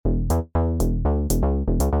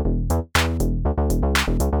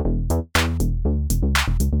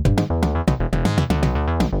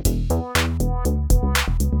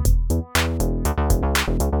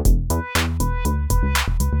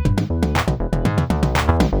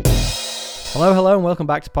Hello, and welcome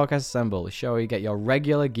back to Podcast Assemble, the show where you get your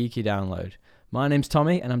regular geeky download. My name's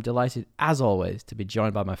Tommy, and I'm delighted, as always, to be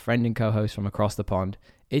joined by my friend and co-host from across the pond.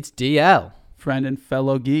 It's DL. Friend and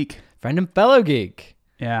fellow geek. Friend and fellow geek.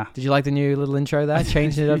 Yeah. Did you like the new little intro there?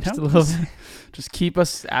 Changing it up just a little bit? Just keep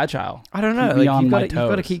us agile. I don't know. Keep me on my you've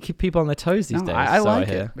got to toes. keep people on their toes these days. I so like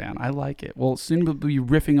hear. it, man. I like it. Well, soon we'll be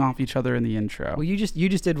riffing off each other in the intro. Well, you just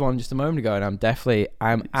did one just a moment ago, and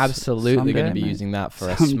I'm absolutely going to be using that for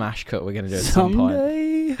a smash cut we're going to do at some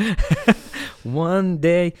point. One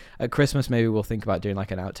day at Christmas, maybe we'll think about doing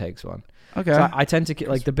like an outtakes one. Okay. So I tend to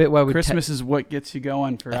like the bit where we Christmas is what gets you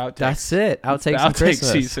going for outtakes. That's it. Outtakes and outtake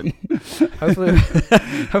Christmas season.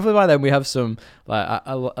 hopefully by then we have some like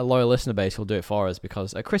a loyal listener base who'll do it for us,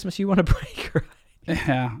 because at Christmas you want a break, right?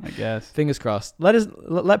 Yeah, I guess. Fingers crossed.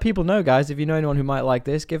 Let people know, guys. If you know anyone who might like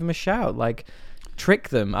this, give them a shout. Like, trick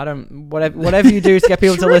them. Whatever you do to get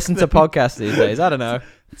people to listen to podcasts these days. I don't know.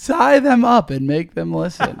 Tie them up and make them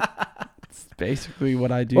listen. It's basically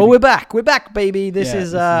what I do. Well, we're back, baby. This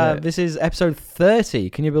is episode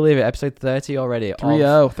 30. Can you believe it? Episode 30 already.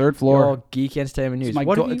 3-0, third floor. Your geeky entertainment news.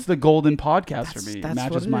 It's the golden podcast for me. It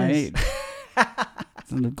matches my age. It's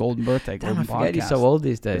the golden birthday. Damn, golden I forget podcast. he's so old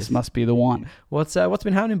these days. This must be the one. What's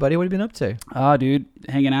been happening, buddy? What have you been up to? Dude,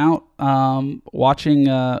 hanging out, watching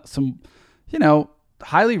some,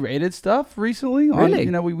 highly rated stuff recently. Really?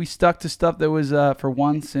 We stuck to stuff that was for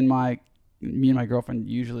once in me and my girlfriend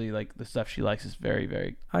usually like the stuff she likes is very,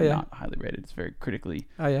 very not highly rated. It's very critically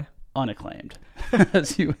unacclaimed,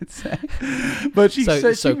 as you would say. But she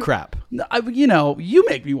said so crap. You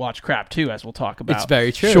make me watch crap too, as we'll talk about. It's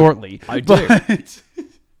very true. Shortly. I do.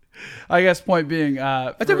 I guess point being,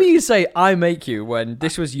 I don't think you can say I make you when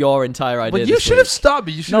this was your entire idea. But you should have stopped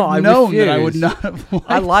me. You should have known that I would not have liked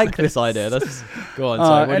I like this idea. Go on.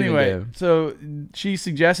 Sorry, what anyway, so she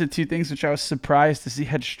suggested two things which I was surprised to see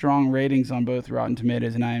had strong ratings on both Rotten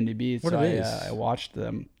Tomatoes and IMDb. What so are these? I watched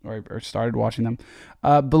them or started watching them.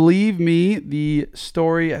 Believe Me, the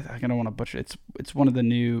story. I don't want to butcher it. It's one of the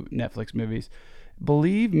new Netflix movies.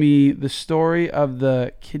 Believe Me, the story of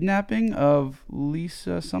the kidnapping of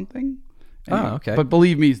Lisa something. Anyway, okay. But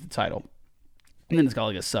Believe Me is the title. And then it's got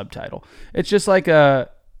like a subtitle. It's just like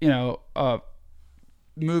a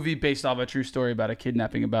movie based off a true story about a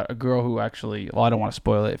kidnapping about a girl who actually, well, I don't want to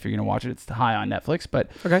spoil it if you're going to watch it. It's high on Netflix.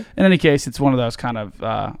 But okay. In any case, it's one of those kind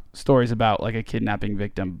of stories about like a kidnapping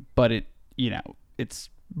victim. But it's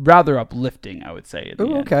rather uplifting, I would say. At the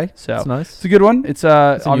end. Okay. So that's nice. It's a good one. It's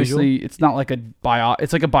obviously unusual. it's not like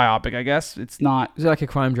it's like a biopic, I guess. It's not. Is it like a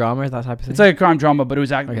crime drama, that type of thing? It's like a crime drama, but this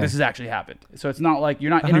has actually happened. So it's not like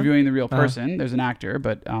you're not interviewing the real person. There's an actor,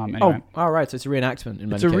 but anyway. Oh, all right. So it's a reenactment in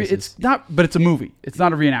many cases. It's not, but it's a movie. It's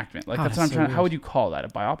not a reenactment. Like that's what I'm so trying. weird. How would you call that? A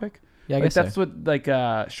biopic? Yeah, I like guess that's so. what like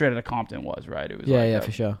Straight Outta Compton was, right? It was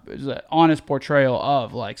for sure. It was an honest portrayal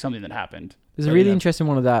of like something that happened. There's a really interesting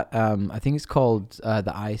one of that. I think it's called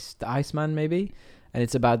the Iceman, maybe, and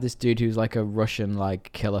it's about this dude who's like a Russian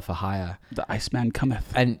like killer for hire. The Iceman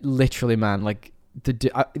cometh. And literally, man, like so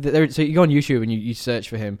you go on YouTube and you search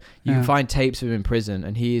for him. You can find tapes of him in prison,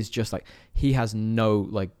 and he is just like he has no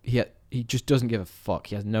like he just doesn't give a fuck.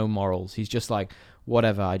 He has no morals. He's just like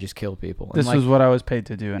whatever. I just kill people. This was what I was paid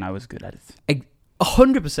to do, and I was good at it.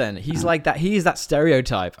 100%. He's like that. He is that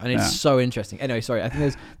stereotype, and it's so interesting. Anyway, sorry. I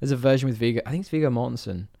think there's a version with Viggo. I think it's Viggo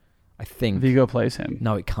Mortensen. I think Viggo plays him.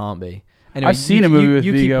 No, it can't be. Anyway, I've seen a movie with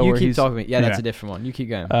Viggo you where keep he's talking. Yeah, that's a different one. You keep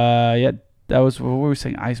going. That was what we were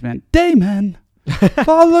saying. Iceman, Dayman,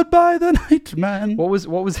 followed by the Nightman. What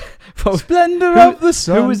was Splendor of the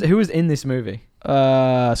sun. Who was in this movie?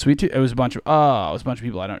 Sweet Tooth. It was a bunch of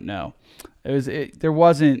people I don't know. There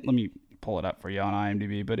wasn't. Let me pull it up for you on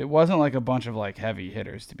IMDb, but it wasn't like a bunch of like heavy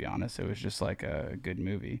hitters, to be honest. It was just like a good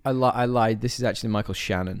movie. I lied. This is actually Michael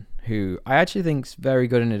Shannon, who I actually think's very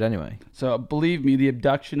good in it anyway. So Believe Me, the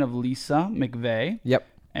abduction of Lisa McVeigh. Yep.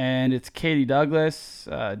 And it's Katie Douglas,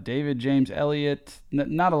 David James Elliott.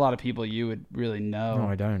 Not a lot of people you would really know. No,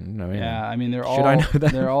 I don't know. Yeah, I mean I know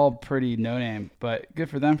them? They're all pretty no name, but good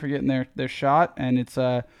for them for getting their shot. And it's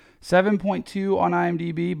 7.2 on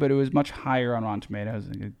IMDb, but it was much higher on Rotten Tomatoes.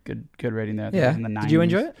 A good rating there. Yeah. It was in the 90s. Did you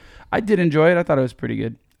enjoy it? I did enjoy it. I thought it was pretty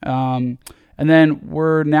good. And then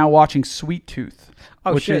we're now watching Sweet Tooth,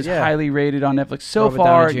 which is highly rated on Netflix. So Robert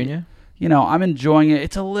far, Downey Jr.? I'm enjoying it.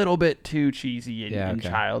 It's a little bit too cheesy and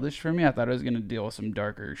childish for me. I thought it was going to deal with some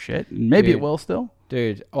darker shit. Maybe it will still.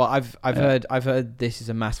 Dude, well, I've heard this is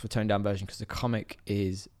a massively toned down version because the comic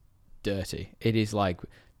is dirty. It is like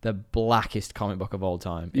the blackest comic book of all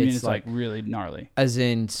time. You mean it's like really gnarly? As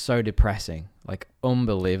in so depressing, like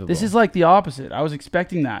unbelievable. This is like the opposite. I was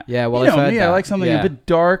expecting that. Yeah, well, you know I've heard me. that. I like something a bit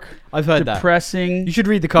dark. I've heard depressing. You should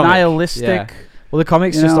read the comic. Nihilistic. Yeah. Well, the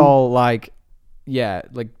comic's just all like,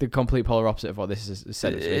 like the complete polar opposite of what this is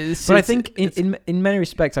said. But I think in many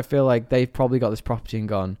respects, I feel like they've probably got this property and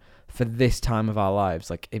gone, for this time of our lives,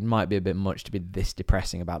 like it might be a bit much to be this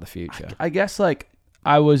depressing about the future. I guess like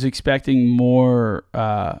I was expecting more.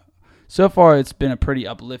 So far, it's been a pretty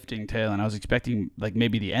uplifting tale, and I was expecting like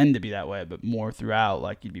maybe the end to be that way, but more throughout,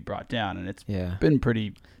 like you'd be brought down, and it's been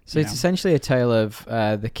pretty. So it's essentially a tale of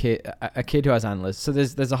a kid who has antlers. So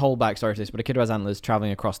there's a whole backstory to this, but a kid who has antlers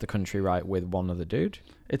traveling across the country, right, with one other dude.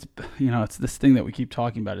 It's it's this thing that we keep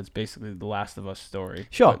talking about. It's basically the Last of Us story.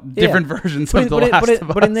 Sure, different versions of the Last of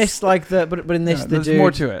Us. But in this, there's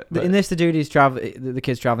more to it. In this, the dude he's the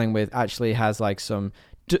kid's traveling with actually has like some,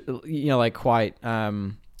 like quite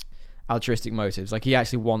altruistic motives. Like he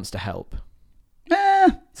actually wants to help.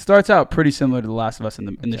 Starts out pretty similar to The Last of Us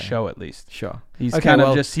in the show, at least. Sure. He's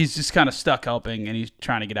just kind of stuck helping, and he's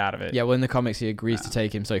trying to get out of it. Yeah. Well, in the comics, he agrees to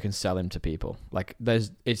take him so he can sell him to people. Like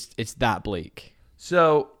it's that bleak.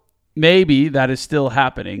 So maybe that is still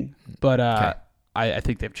happening, but I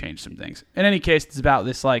think they've changed some things. In any case, it's about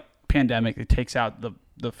this like pandemic that takes out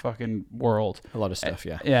the fucking world. A lot of stuff,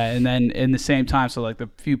 yeah. Yeah, and then in the same time, so like the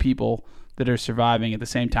few people that are surviving at the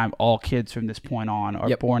same time, all kids from this point on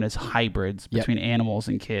are born as hybrids between animals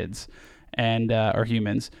and kids, and or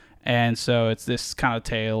humans. And so it's this kind of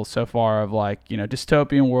tale so far of like,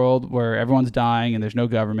 dystopian world where everyone's dying and there's no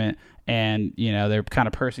government, and they're kind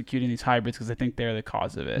of persecuting these hybrids because they think they're the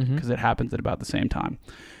cause of it, because it happens at about the same time.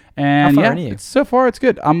 And how far are you? So far it's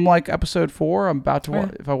good. I'm like episode 4. I'm about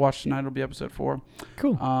to if I watch tonight, it'll be episode 4.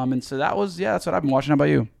 Cool. And so that's what I've been watching. How about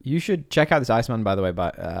you? You should check out this Iceman, by the way.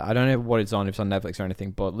 But I don't know what it's on, if it's on Netflix or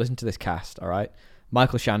anything. But listen to this cast. All right,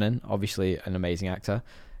 Michael Shannon, obviously an amazing actor.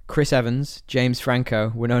 Chris Evans, James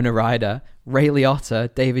Franco, Winona Ryder, Ray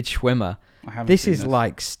Liotta, David Schwimmer. This is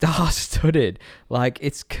like star-studded. Like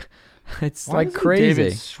it's like crazy.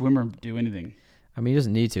 David Schwimmer do anything? I mean, he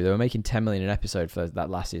doesn't need to. They were making $10 million an episode for that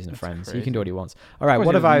last season of Friends. Crazy. He can do what he wants. All right,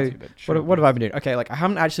 what have I been doing? Okay, like I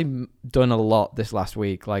haven't actually done a lot this last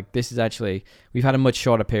week. Like this is actually, we've had a much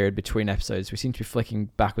shorter period between episodes. We seem to be flicking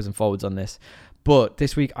backwards and forwards on this. But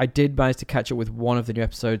this week I did manage to catch up with one of the new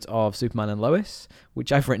episodes of Superman and Lois,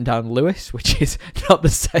 which I've written down Lewis, which is not the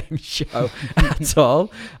same show at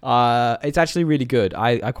all. It's actually really good.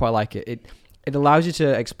 I quite like it. It allows you to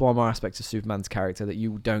explore more aspects of Superman's character that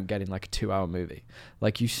you don't get in like a 2-hour movie.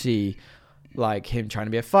 Like you see like him trying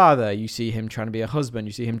to be a father, you see him trying to be a husband,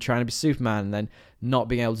 you see him trying to be Superman and then not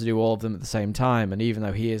being able to do all of them at the same time. And even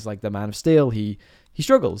though he is like the Man of Steel, he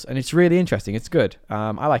struggles, and it's really interesting. It's good.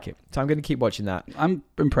 I like it. So I'm going to keep watching that. I'm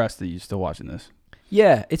impressed that you're still watching this.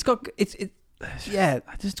 Yeah, it's got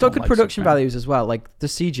good production values as well. Like the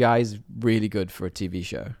CGI is really good for a TV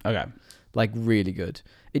show. Okay. Like really good.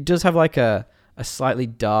 It does have like a slightly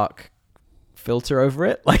dark filter over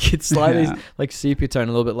it. Like it's slightly like sepia tone,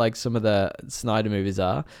 a little bit like some of the Snyder movies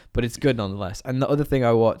are, but it's good nonetheless. And the other thing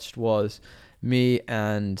I watched was me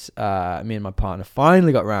and my partner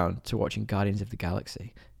finally got round to watching Guardians of the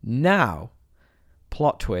Galaxy. Now,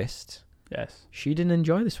 plot twist. Yes. She didn't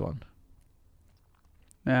enjoy this one.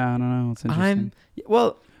 Yeah, I don't know. It's interesting.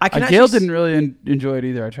 Gail didn't really enjoy it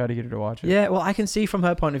either. I tried to get her to watch it. Yeah, well, I can see from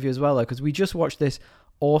her point of view as well, though, because we just watched this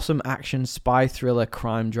awesome action spy thriller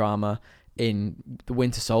crime drama in The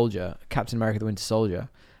Winter Soldier, Captain America: The Winter Soldier,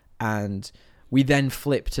 and we then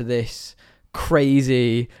flip to this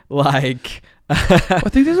crazy like I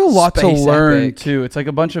think there's a lot to learn epic. Too. It's like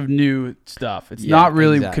a bunch of new stuff. It's not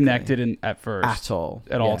really connected at first all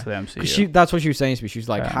to the MCU. That's what she was saying to me. She was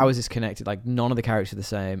like, "How is this connected? Like none of the characters are the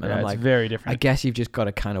same." And I'm like, "It's very different." I guess you've just got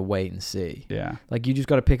to kind of wait and see. Yeah, like you just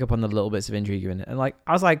got to pick up on the little bits of intrigue in it. And like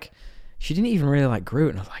I was like, she didn't even really like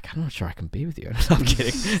Groot, and I was like, I'm not sure I can be with you. And I'm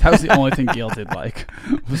kidding. That was the only thing Gail did like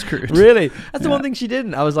was Groot. Really? That's the one thing she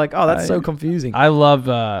didn't. I was like, oh, that's so confusing. I love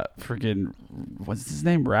freaking what's his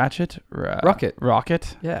name? Rocket.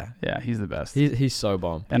 Yeah, he's the best. He's so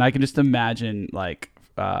bomb. And I can just imagine like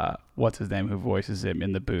what's his name who voices him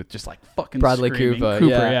in the booth, just like fucking Bradley screaming.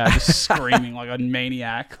 Cooper, just screaming like a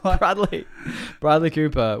maniac. Bradley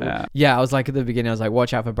Cooper. Yeah, I was like at the beginning, I was like,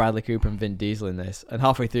 watch out for Bradley Cooper and Vin Diesel in this. And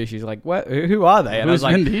halfway through, she's like, who are they? And Who's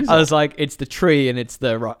Vin Diesel? I was like, it's the tree and it's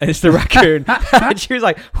the raccoon. And she was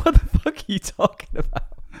like, what the fuck are you talking about?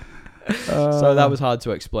 So that was hard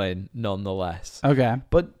to explain, nonetheless. Okay,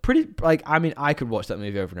 but pretty like I could watch that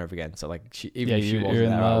movie over and over again. So like, if she wasn't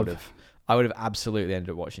there, I would have absolutely ended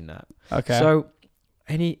up watching that. Okay. So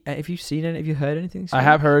Have you seen any? Have you heard anything? I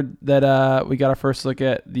have heard that we got our first look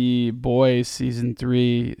at The Boys season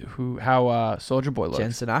 3. How Soldier Boy looks.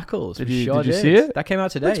 Jensen Ackles. Did you see it? That came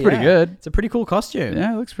out today. Looks pretty good. It's a pretty cool costume.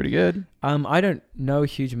 Yeah, it looks pretty good. I don't know a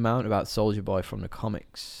huge amount about Soldier Boy from the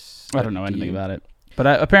comics. I don't know anything about it.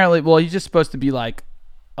 But apparently, he's just supposed to be like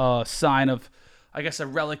a sign of, I guess, a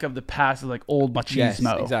relic of the past, of like old machismo. Yes,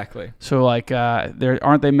 exactly. So like,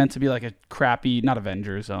 aren't they meant to be like a crappy, not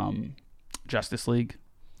Avengers, Justice League?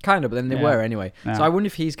 Kind of, but then they were anyway. Yeah. So I wonder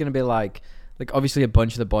if he's going to be like obviously a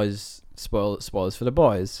bunch of the boys, spoilers for the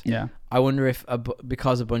boys. Yeah. I wonder if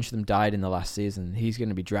because a bunch of them died in the last season, he's going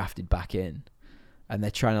to be drafted back in, and they're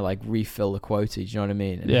trying to like refill the quota. Do you know what I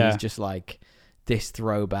mean? And he's just like this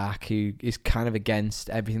throwback who is kind of against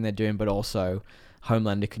everything they're doing, but also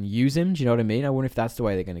Homelander can use him. Do you know what I mean? I wonder if that's the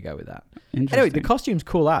way they're going to go with that. Anyway, the costume's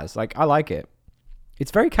cool as. Like, I like it.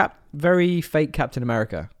 It's very fake Captain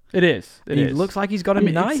America. It is. He looks like he's got a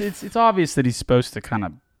knife. It's obvious that he's supposed to kind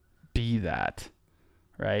of be that,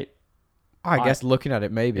 right? I guess looking at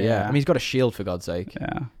it, maybe, yeah. I mean, he's got a shield, for God's sake.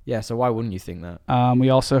 Yeah. Yeah, so why wouldn't you think that? We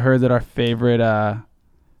also heard that our favorite,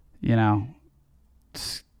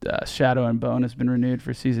 Shadow and Bone has been renewed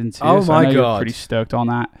for season 2. Oh, so my God. You're pretty stoked on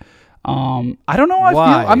that. I don't know how I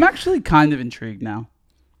feel. I'm actually kind of intrigued now.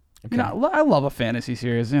 Okay. I love a fantasy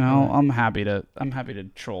series. I'm happy to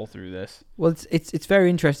troll through this. Well, it's very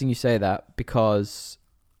interesting you say that, because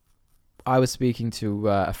I was speaking to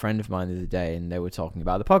a friend of mine the other day, and they were talking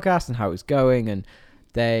about the podcast and how it was going, and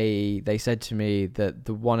they said to me that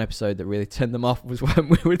the one episode that really turned them off was when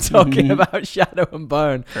we were talking about Shadow and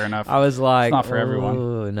Bone. Fair enough. I was like, it's not for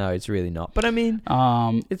everyone. No, it's really not. But I mean,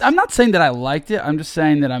 I'm not saying that I liked it. I'm just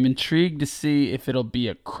saying that I'm intrigued to see if it'll be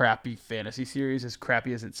a crappy fantasy series, as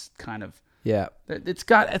crappy as it's kind of. Yeah. It's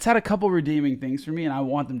had a couple redeeming things for me, and I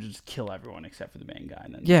want them to just kill everyone except for the main guy.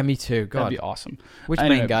 And then yeah, me too. God, that'd be awesome. Which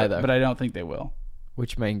main guy though? But I don't think they will.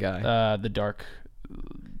 Which main guy? The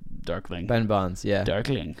Darkling. Ben Barnes, yeah.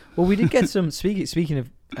 Darkling. Well, we did get some speaking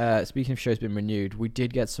of shows being renewed, we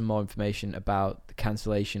did get some more information about the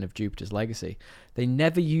cancellation of Jupiter's Legacy. They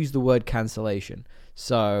never use the word cancellation.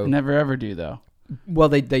 So never ever do though. Well,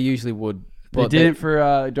 they usually would. But they didn't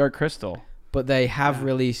for Dark Crystal. But they have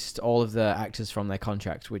released all of the actors from their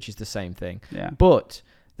contracts, which is the same thing. Yeah. But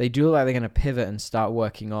they do look like they're going to pivot and start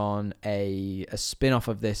working on a spin-off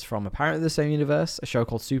of this from apparently the same universe, a show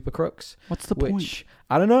called Super Crooks. What's the point?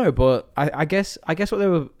 I don't know, but I guess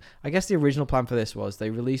the original plan for this was they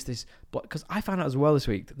released this, because I found out as well this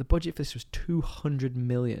week that the budget for this was $200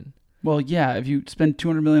 million. Well, yeah, if you spend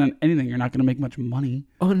 $200 million on anything, you're not going to make much money.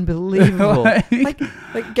 Unbelievable.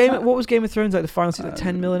 what was Game of Thrones like? The final season,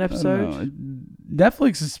 $10 million episode?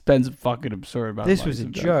 Netflix spends a fucking absurd amount of money. This was a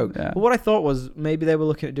joke. Yeah. But what I thought was maybe they were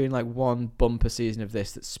looking at doing like one bumper season of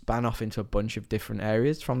this that span off into a bunch of different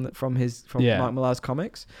areas from Mark Millar's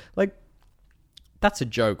comics. Like, that's a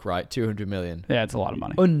joke, right? $200 million. Yeah, it's a lot of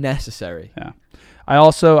money. Unnecessary. Yeah.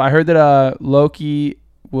 I heard that Loki,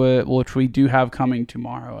 which we do have coming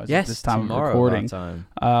tomorrow at this time of recording.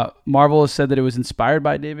 Marvel has said that it was inspired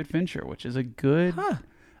by David Fincher, which is a good.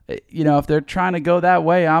 If they're trying to go that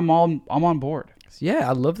way, I'm on board. Yeah,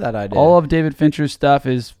 I love that idea. All of David Fincher's stuff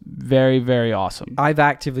is very, very awesome. I've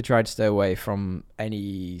actively tried to stay away from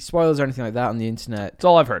any spoilers or anything like that on the internet. That's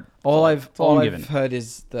all I've heard. All I've heard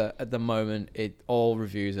is that at the moment, all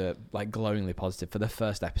reviews are like glowingly positive for the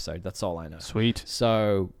first episode. That's all I know. Sweet.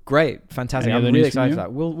 So great, fantastic. I'm really excited for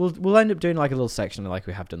that. We'll end up doing like a little section like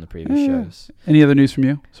we have done the previous shows. Any other news from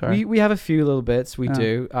you? Sorry. We have a few little bits. We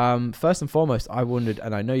do. First and foremost, I wondered,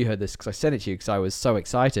 and I know you heard this because I sent it to you because I was so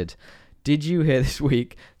excited. Did you hear this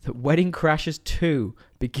week that Wedding Crashers 2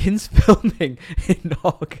 begins filming in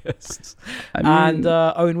August? And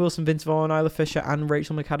Owen Wilson, Vince Vaughn, Isla Fisher, and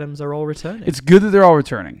Rachel McAdams are all returning. It's good that they're all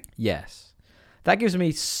returning. Yes. That gives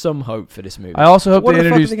me some hope for this movie. I also hope they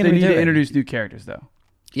need to introduce new characters, though.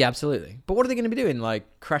 Yeah, absolutely. But what are they going to be doing?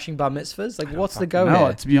 Like, crashing bar mitzvahs? Like, what's the go here?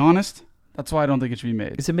 No, to be honest, that's why I don't think it should be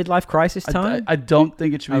made. It's a midlife crisis time? I don't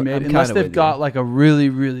think it should be made unless they've got like a really,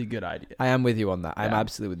 really good idea. I am with you on that. I'm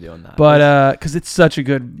absolutely with you on that. But because it's such a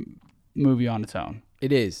good movie on its own.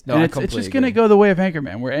 It is. No, and it's just going to go the way of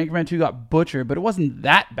Anchorman, where Anchorman 2 got butchered, but it wasn't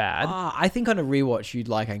that bad. I think on a rewatch, you'd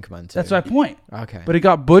like Anchorman 2. That's my point. Okay. But it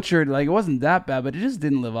got butchered. Like, it wasn't that bad, but it just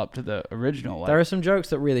didn't live up to the original. Like, there are some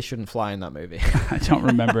jokes that really shouldn't fly in that movie. I don't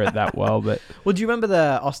remember it that well, but... Well, do you remember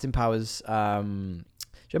the Austin Powers...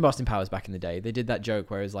 Do you remember Austin Powers back in the day? They did that joke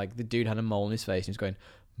where it was like the dude had a mole in his face and he was going,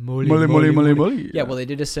 molly. Yeah, well, they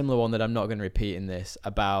did a similar one that I'm not going to repeat in this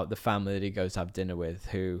about the family that he goes to have dinner with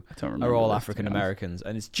who are all African Americans.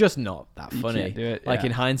 And it's just not that funny. You can't do it. Like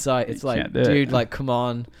in hindsight, it's like, dude, like, come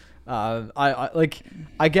on. I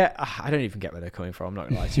don't even get where they're coming from. I'm not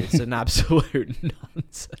gonna lie to you. It's an absolute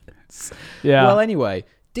nonsense. Yeah. Well, anyway,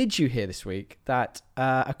 did you hear this week that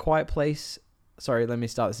A Quiet Place? Sorry, let me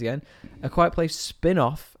start this again. A Quiet Place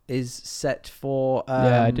spin-off is set for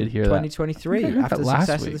I did hear 2023 that. after the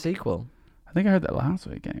success of the sequel. I think I heard that last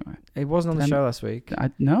week anyway. It wasn't on the show last week.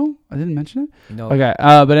 No, I didn't mention it. No. Okay,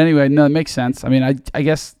 but anyway, no, it makes sense. I mean, I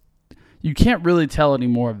guess you can't really tell any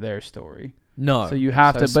more of their story. No. So you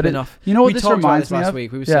have to. But spin-off. You know what we this talked reminds about this me last of?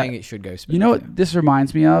 week. We were saying it should go spin-off. You know what this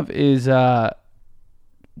reminds me of is what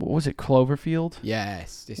was it, Cloverfield?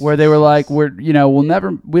 Yes. Where they were like, we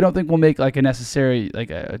don't think we'll make like a necessary, like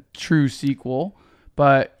a true sequel,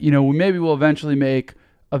 but maybe we'll eventually make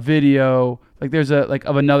a video like there's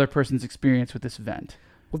of another person's experience with this event.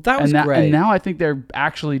 Well, that was great. And now I think they're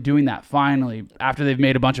actually doing that finally after they've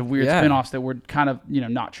made a bunch of weird spin-offs that were kind of,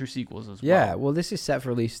 not true sequels as well. Yeah, well, this is set for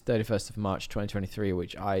release 31st of March 2023,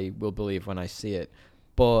 which I will believe when I see it.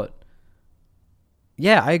 But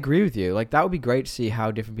yeah, I agree with you. Like, that would be great to see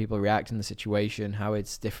how different people react in the situation, how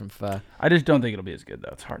it's different for... I just don't think it'll be as good,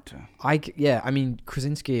 though. It's hard to... I mean,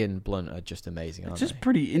 Krasinski and Blunt are just amazing, aren't they? It's just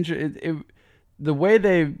pretty interesting. The way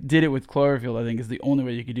they did it with Cloverfield, I think, is the only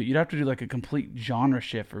way you could do it. You'd have to do like a complete genre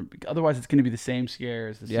shift, otherwise it's going to be the same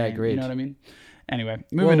scares. Agreed. You know what I mean? Anyway,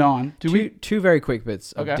 moving on. Two very quick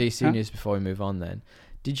bits of Okay. DC news before we move on then.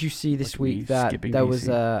 Did you see this week that there was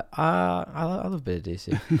I love a bit of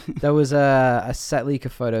DC. There was a set leak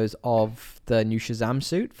of photos of the new Shazam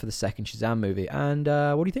suit for the second Shazam movie. And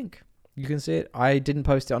what do you think? You can see it. I didn't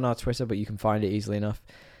post it on our Twitter, but you can find it easily enough.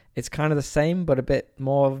 It's kind of the same, but a bit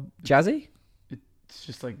more jazzy. It's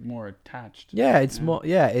just like more attached. Yeah, it's more.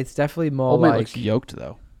 Yeah, it's definitely more Old Man like looks yoked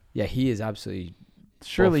though. Yeah, he is absolutely.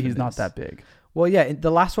 Surely he's not that big. Well, yeah, the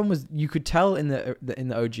last one was, you could tell in the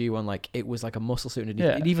OG one, like it was like a muscle suit underneath.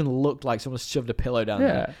 Yeah. It even looked like someone shoved a pillow down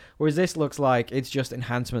there. Whereas this looks like it's just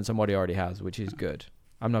enhancements on what he already has, which is good.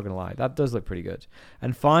 I'm not gonna lie, that does look pretty good.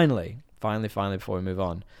 And finally, before we move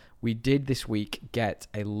on, we did this week get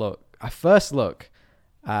a first look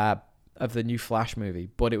of the new Flash movie,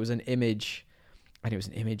 but it was an image. And it was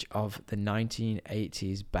an image of the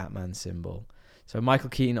 1980s Batman symbol. So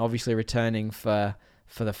Michael Keaton obviously returning for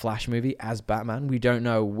the Flash movie as Batman. We don't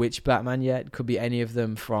know which Batman yet. Could be any of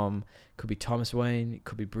them could be Thomas Wayne, it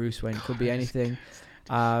could be Bruce Wayne, could be anything.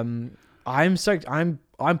 I'm stoked. I'm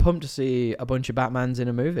pumped to see a bunch of Batmans in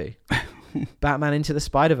a movie. Batman Into the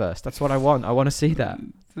Spider-Verse. That's what I want. I want to see that.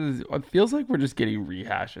 It feels like we're just getting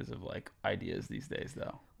rehashes of like ideas these days,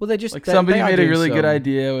 though. Well, they're just like somebody made a really good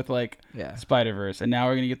idea with like Spider-Verse, and now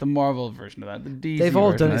we're gonna get the Marvel version of that. The DC. They've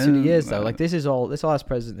all done it through the years, though. Like this all has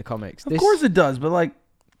present in the comics. Of course it does, but like,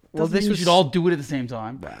 this we should all do it at the same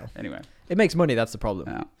time. Wow. Anyway, it makes money. That's the problem.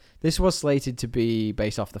 Yeah. This was slated to be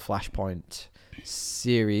based off the Flashpoint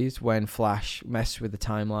series, when Flash messed with the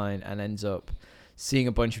timeline and ends up seeing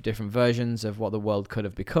a bunch of different versions of what the world could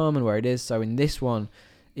have become and where it is. So in this one.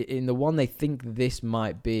 In the one they think this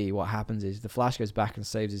might be, what happens is the Flash goes back and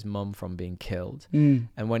saves his mum from being killed. And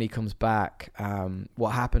when he comes back,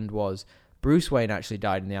 what happened was Bruce Wayne actually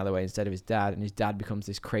died in the other way instead of his dad, and his dad becomes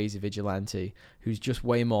this crazy vigilante who's just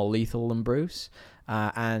way more lethal than Bruce,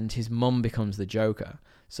 and his mum becomes the Joker.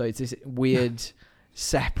 So it's this weird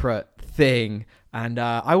separate thing, and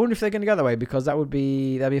I wonder if they're going to go that way, because that'd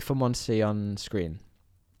be a fun one to see on screen.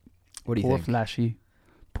 What do you think? Flashy.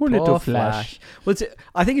 Poor little Flash. Well,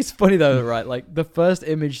 I think it's funny though, right? Like the first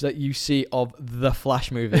image that you see of the Flash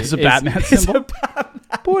movie is a Batman symbol.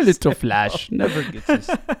 Poor little Flash never gets his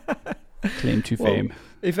claim to fame.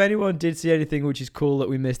 If anyone did see anything which is cool that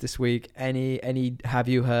we missed this week, any have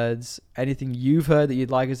you heards, anything you've heard that you'd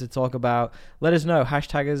like us to talk about, let us know.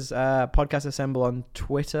 Hashtag us Podcast Assemble on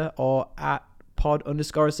Twitter or at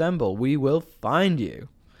pod_assemble. We will find you.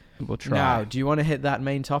 We'll try. Now, do you want to hit that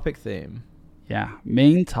main topic theme? Yeah,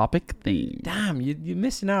 main topic theme. Damn, you're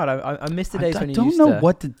missing out. I miss the days when you used to... I don't know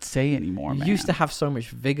what to say anymore, man. You used to have so much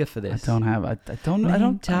vigor for this. I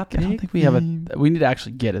don't think we have a... We need to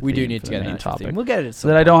actually get a theme. We do need to get a main topic. Theme. We'll get it at some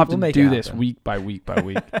so that I don't have we'll to do this week by week by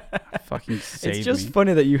week. Fucking save It's just me.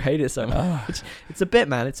 funny that you hate it so much. It's a bit,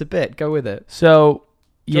 man. It's a bit. Go with it. So,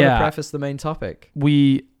 do you want to preface the main topic?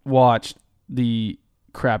 We watched the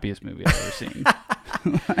crappiest movie I've ever seen.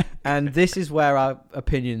 And this is where our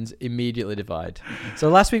opinions immediately divide. So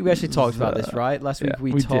last week we actually talked about this, right? Last week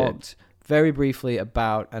we talked very briefly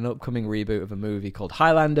about an upcoming reboot of a movie called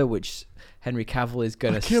Highlander, which Henry Cavill is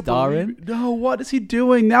going to star in. No, what is he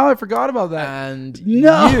doing? Now I forgot about that. And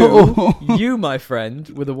you, my friend,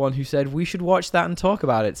 were the one who said we should watch that and talk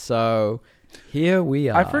about it. So Here we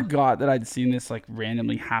are. I forgot that I'd seen this like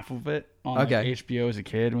randomly half of it on like, Okay. HBO as a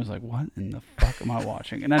kid and was like, what in the fuck am I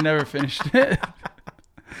watching? And I never finished it.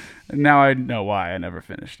 And now I know why I never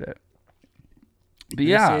finished it.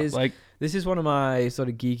 But This is one of my sort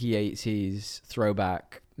of geeky 80s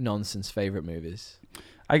throwback nonsense favorite movies.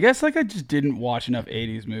 I guess like I just didn't watch enough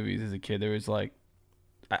 80s movies as a kid. There was like,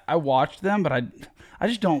 I watched them, but I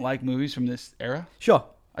just don't like movies from this era. Sure.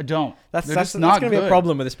 I don't. That's not going to be good. a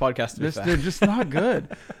problem with this podcast, to be fair. They're just not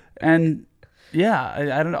good. And yeah,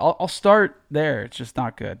 I don't know. I'll start there. It's just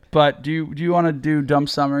not good. But do you want to do dumb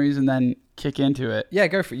summaries and then kick into it? Yeah,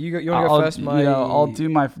 go for it. You want to go first? I'll do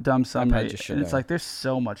my dumb summary. just shut And it's down. like there's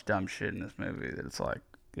so much dumb shit in this movie that it's like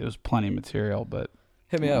it was plenty of material. But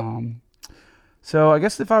Hit me up. so I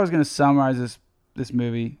guess if I was going to summarize this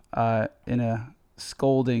movie in a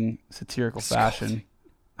scolding satirical fashion,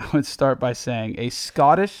 I would start by saying a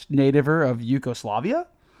Scottish nativer of Yugoslavia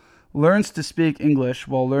learns to speak English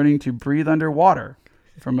while learning to breathe underwater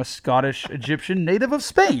from a Scottish Egyptian native of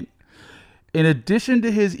Spain. In addition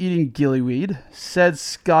to his eating gillyweed, said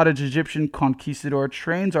Scottish Egyptian conquistador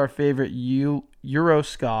trains our favorite Euro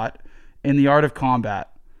Scot in the art of combat,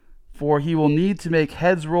 for he will need to make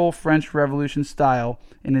heads roll French Revolution style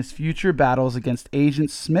in his future battles against Agent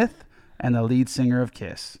Smith and the lead singer of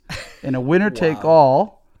Kiss. In a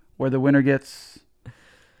winner-take-all, where the winner gets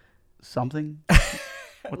something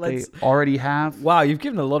what they already have. Wow, you've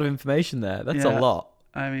given a lot of information there. That's a lot.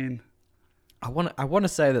 I mean, I want to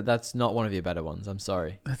say that that's not one of your better ones. I'm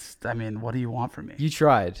sorry. what do you want from me? You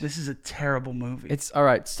tried. This is a terrible movie. It's all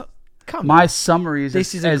right. Come My on. summary is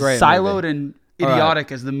This is a as great siloed movie. and All right.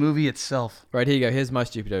 idiotic as the movie itself. Right, here you go. Here's my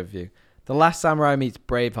stupid overview. The Last Samurai meets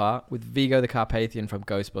Braveheart with Vigo the Carpathian from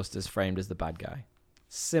Ghostbusters framed as the bad guy.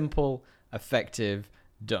 Simple, effective,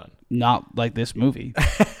 done. Not like this movie.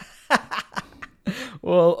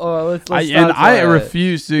 Well, let's I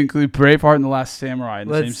refuse to include Braveheart and The Last Samurai in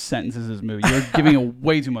the same sentence as this movie. You're giving it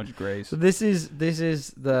way too much grace. So this is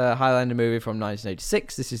the Highlander movie from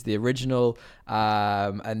 1986. This is the original,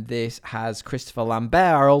 and this has Christopher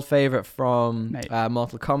Lambert, our old favorite from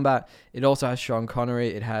Mortal Kombat. It also has Sean Connery.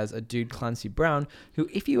 It has a dude Clancy Brown, who,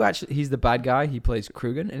 if you actually, he's the bad guy. He plays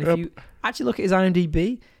Krugen, and if you actually look at his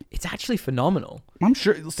IMDb, it's actually phenomenal. I'm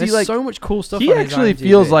sure. There's so much cool stuff. He on his actually IMDb.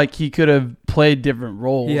 feels like he could have played different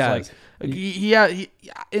roles. He has. Like he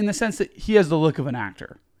in the sense that he has the look of an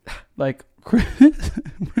actor. Like We're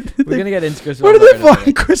gonna get into Chris. where did they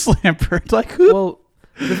find Chris Lambert? Like who? Well,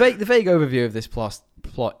 the vague overview of this plot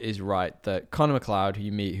is right. That Connor McLeod, who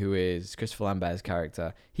you meet, who is Christopher Lambert's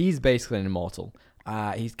character, he's basically an immortal.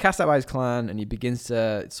 He's cast out by his clan, and he begins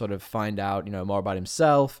to sort of find out, more about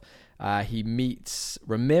himself. He meets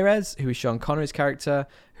Ramirez, who is Sean Connery's character,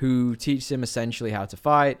 who teaches him essentially how to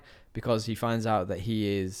fight, because he finds out that he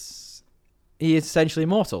is essentially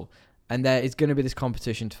immortal. And there is going to be this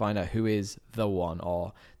competition to find out who is the one,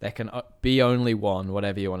 or there can be only one,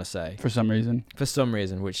 whatever you want to say. For some reason,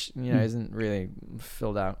 which isn't really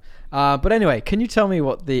filled out. But anyway, can you tell me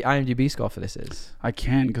what the IMDb score for this is? I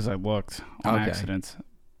can because I looked on accident,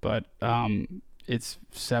 but it's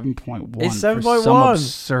 7.1. It's 7.1 for some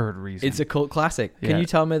absurd reason. It's a cult classic. Can you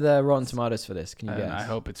tell me the Rotten Tomatoes for this? Can you guess? I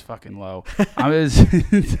hope it's fucking low.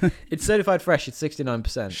 It's certified fresh. It's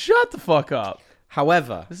 69%. Shut the fuck up.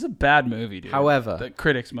 However, this is a bad movie, dude. However, the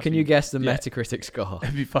critics must. Can you guess the Metacritic score?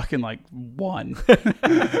 It'd be fucking like 1.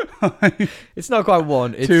 It's not quite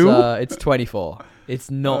 1. It's 2. It's 24.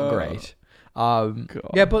 It's not great.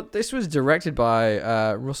 Yeah, but this was directed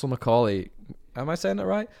by Russell Macaulay. Am I saying that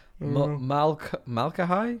right?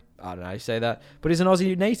 Malkahai? I don't know how you say that. But he's an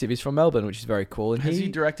Aussie native. He's from Melbourne, which is very cool. And has he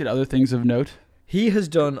directed other things of note? He has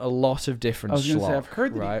done a lot of different. I was going to say, I've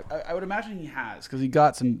heard that. Right? I would imagine he has, because he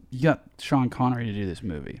got Sean Connery to do this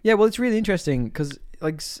movie. Yeah, well, it's really interesting because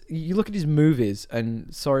you look at his movies,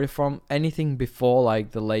 and from anything before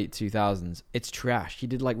like the late 2000s, it's trash. He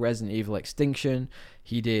did like Resident Evil Extinction.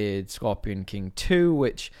 He did Scorpion King 2,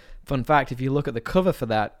 which, fun fact, if you look at the cover for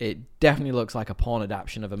that, it definitely looks like a porn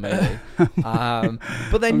adaptation of a movie.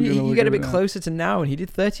 But then you get a bit closer to now, and he did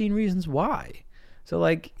 13 Reasons Why. So,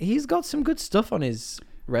 like, he's got some good stuff on his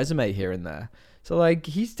resume here and there. So, like,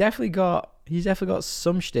 he's definitely got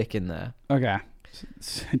some shtick in there. Okay.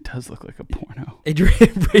 It does look like a porno. It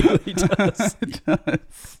really does. It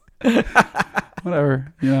does.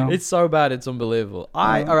 Whatever. It's so bad, it's unbelievable.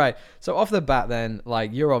 All right. So, off the bat then,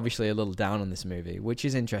 like, you're obviously a little down on this movie, which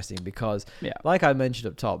is interesting because, like I mentioned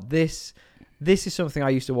up top, This is something I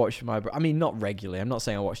used to watch for my brother. I mean, not regularly. I'm not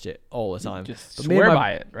saying I watched it all the time. Just swear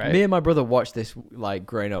by it, right? Me and my brother watched this like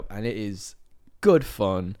growing up, and it is good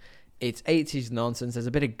fun. It's 80s nonsense. There's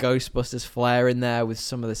a bit of Ghostbusters flair in there with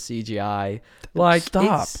some of the CGI. Like,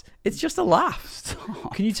 Stop. It's just a laugh.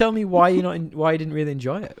 Stop. Can you tell me why why you didn't really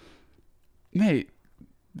enjoy it? Mate,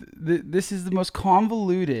 this is the most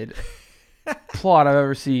convoluted plot I've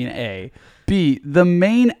ever seen. A. B. The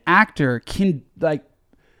main actor can, like...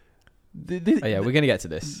 Oh, yeah, we're going to get to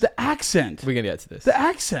this. The accent. We're going to get to this. The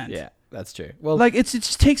accent. Yeah, that's true. Well, Like, it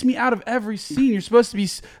just takes me out of every scene. You're supposed to be...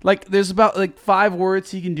 Like, there's about, like, 5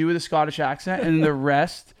 words he can do with a Scottish accent, and the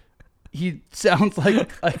rest... He sounds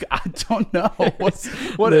like I don't know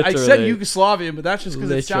what I said Yugoslavian, but that's just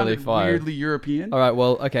because it sounded weirdly European. All right,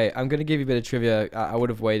 well, okay, I'm going to give you a bit of trivia. I would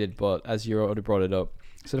have waited, but as you already brought it up,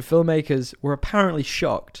 so the filmmakers were apparently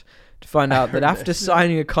shocked to find out that after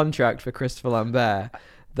signing a contract for Christopher Lambert,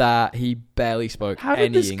 that he barely spoke any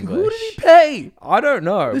English. Who did he pay? I don't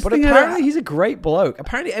know, but apparently he's a great bloke.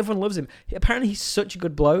 Apparently everyone loves him. Apparently he's such a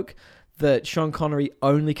good bloke that Sean Connery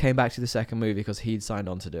only came back to the second movie because he'd signed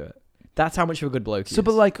on to do it. That's how much of a good bloke he is.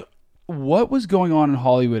 But like, what was going on in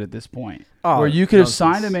Hollywood at this point? Where you could have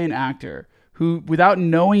signed a main actor who, without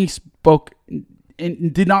knowing he spoke,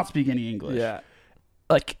 did not speak any English. Yeah.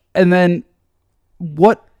 Like, and then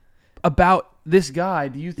what about this guy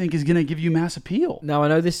do you think is going to give you mass appeal? Now, I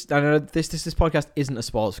know this podcast isn't a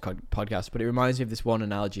sports podcast, but it reminds me of this one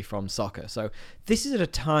analogy from soccer. So this is at a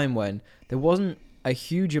time when there wasn't a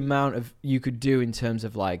huge amount of you could do in terms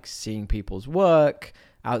of like seeing people's work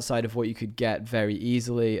outside of what you could get very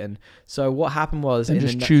easily. And so what happened was... And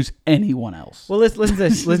just choose anyone else. Well, listen to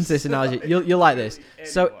this analogy. You'll like this.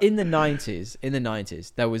 So in the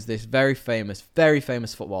 90s, there was this very famous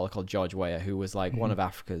footballer called George Weah, who was like one of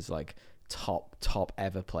Africa's like top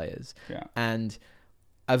ever players. Yeah. And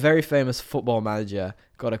a very famous football manager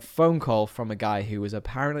got a phone call from a guy who was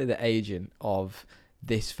apparently the agent of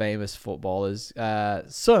this famous footballer's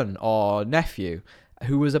son or nephew,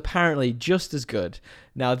 who was apparently just as good.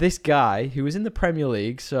 Now, this guy, who was in the Premier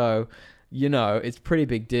League, so, you know, it's a pretty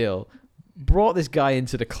big deal, brought this guy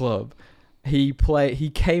into the club. He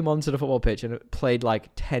came onto the football pitch and played like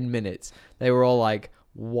 10 minutes. They were all like,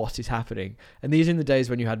 what is happening? And these are in the days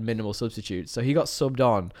when you had minimal substitutes. So he got subbed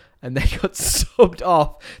on and then got subbed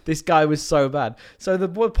off. This guy was so bad. So the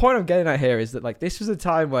point I'm getting at here is that like this was a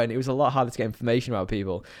time when it was a lot harder to get information about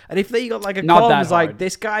people. And if they got like a call that was like,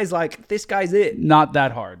 this guy's it. Not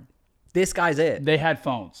that hard. This guy's it. They had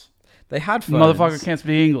phones. They had phones. Motherfucker can't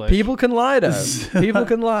speak English. People can lie though. People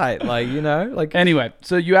can lie. Like, you know, like. Anyway,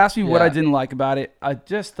 so you asked me what I didn't like about it. I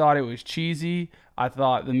just thought it was cheesy. I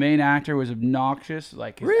thought the main actor was obnoxious.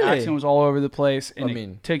 Like his accent was all over the place, and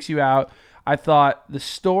it takes you out. I thought the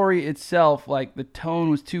story itself, like the tone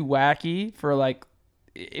was too wacky for like,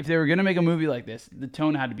 if they were gonna make a movie like this, the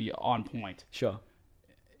tone had to be on point. Sure.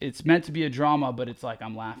 It's meant to be a drama, but it's like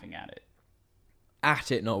I'm laughing at it.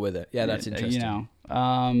 At it, not with it. Yeah, that's interesting. You know,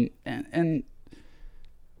 and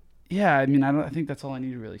yeah, I mean, I think that's all I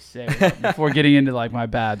need to really say before getting into like my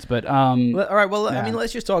bads. But all right, well, I mean,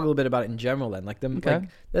 let's just talk a little bit about it in general then. Like,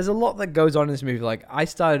 there's a lot that goes on in this movie. Like, I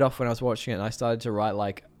started off when I was watching it, and I started to write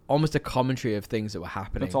like almost a commentary of things that were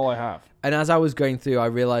happening. That's all I have. And as I was going through, I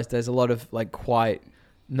realized there's a lot of like quite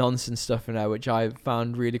nonsense stuff in there, which I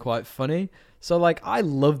found really quite funny. So like, I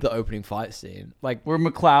love the opening fight scene, like where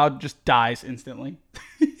McLeod just dies instantly.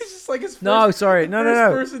 He's just like his first, no.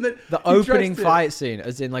 The opening fight scene,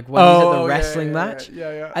 as in like when he's at the wrestling match.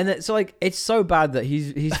 Yeah. And so like, it's so bad that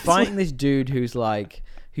he's fighting this dude who's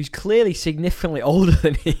clearly significantly older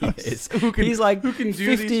than he is. He's like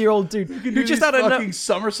 50-year-old dude who just out of fucking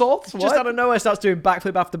somersaults. Just out of nowhere starts doing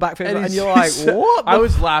backflip after backflip, and you're like, what? I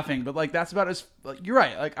was laughing, but like that's about as you're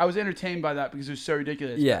right. Like I was entertained by that because it was so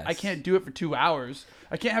ridiculous. Yeah, I can't do it for 2 hours.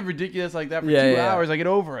 I can't have ridiculous like that for 2 hours. I get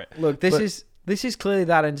over it. Look, this is clearly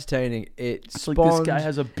that entertaining. It spawned, like this guy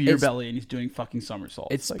has a beer belly and he's doing fucking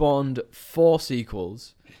somersaults. It spawned 4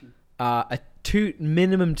 sequels,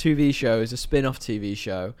 minimum 2 TV shows, a spin-off TV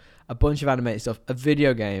show, a bunch of animated stuff, a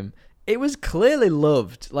video game. It was clearly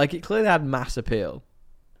loved. Like, it clearly had mass appeal.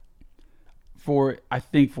 I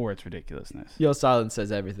think for its ridiculousness. Your silence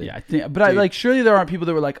says everything. Yeah, I think, but surely there aren't people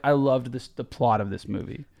that were like, I loved the plot of this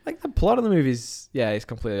movie. Like, the plot of the movie is, it's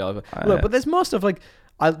completely over. Look, but there's more stuff, like,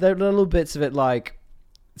 there are little bits of it, like,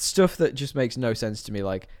 stuff that just makes no sense to me.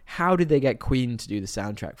 Like, how did they get Queen to do the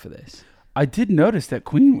soundtrack for this? I did notice that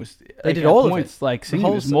Queen was... They did all of it. Like, singing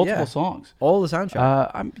multiple songs. All the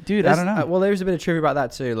soundtrack. I don't know. Well, there's a bit of trivia about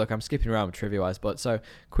that too. Look, I'm skipping around with trivia-wise, but so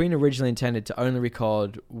Queen originally intended to only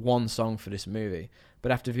record 1 song for this movie.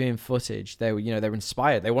 But after viewing footage, they were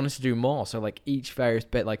inspired. They wanted to do more. So, like, each various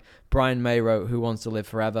bit, like, Brian May wrote Who Wants to Live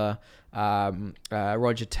Forever.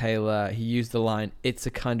 Roger Taylor, he used the line, "It's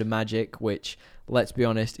a kind of magic," which... let's be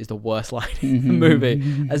honest, is the worst line in the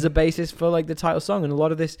movie as a basis for like the title song. And a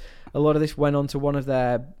lot of this went on to one of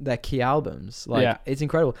their key albums. Like it's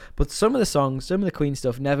incredible. But some of the songs, some of the Queen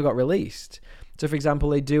stuff never got released. So for example,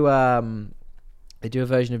 they do a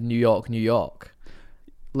version of New York, New York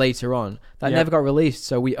later on that never got released.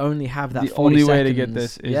 So we only have that. The 40 only seconds. way to get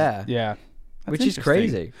this is That's which is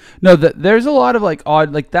crazy. No, there's a lot of like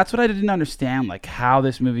odd, like that's what I didn't understand, like how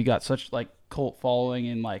this movie got such like cult following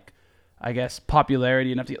and like I guess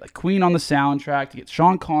popularity enough to get like Queen on the soundtrack, to get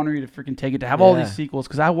Sean Connery to freaking take it, to have all these sequels.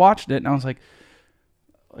 Because I watched it and I was like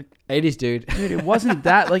 80s dude, it wasn't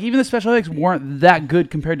that like even the special effects weren't that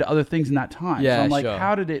good compared to other things in that time. Yeah, so I'm like, sure.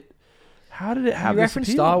 how did it have you this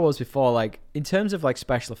referenced appeal? Star Wars before, like in terms of like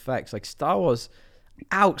special effects, like Star Wars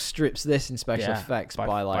outstrips this in special effects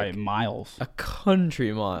by miles, a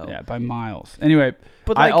country mile. Yeah, by miles. Anyway,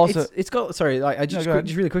 but like, I also it's got just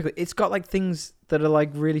really quickly, it's got like things that are like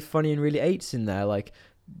really funny and really 80s in there, like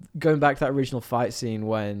going back to that original fight scene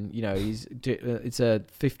when it's a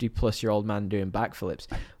 50-plus-year-old man doing backflips.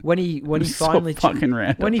 When he finally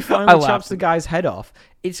chops the guy's head off,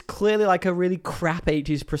 it's clearly like a really crap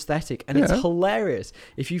 80s prosthetic, and it's hilarious.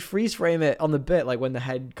 If you freeze frame it on the bit, like when the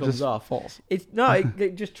head comes just off, falls.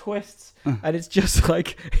 It just twists, and it's just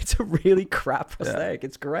like it's a really crap prosthetic.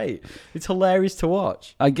 It's great. It's hilarious to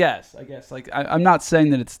watch. I guess. Like I'm not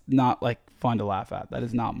saying that it's not like fun to laugh at. That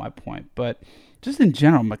is not my point, but. Just in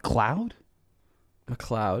general, McLeod?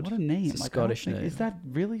 McLeod. What a name. It's a Scottish name. Is that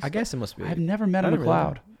really? I guess it must be. I've never met a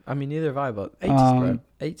McLeod. I mean, neither have I, but 80s, bro.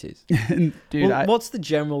 80s. Dude, what's the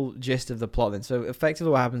general gist of the plot then? So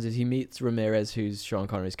effectively what happens is he meets Ramirez, who's Sean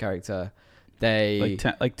Connery's character. He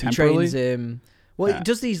trains him. Well, it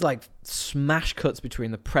does these like smash cuts between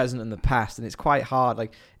the present and the past, and it's quite hard.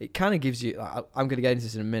 Like it kind of gives you. I'm going to get into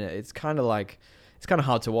this in a minute. It's kind of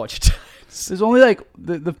hard to watch at times. There's only like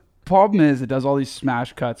the problem is it does all these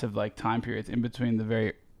smash cuts of like time periods in between the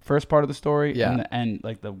very first part of the story and the end,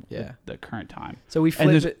 like the current time. So we flip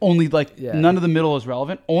and there's it. only like none of the middle is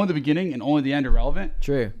relevant. Only the beginning and only the end are relevant.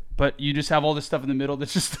 True. But you just have all this stuff in the middle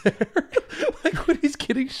that's just there. Like when he's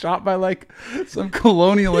getting shot by like some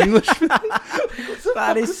colonial Englishman.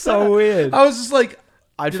 That is so weird. I was just like,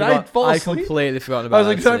 I completely forgot about that. I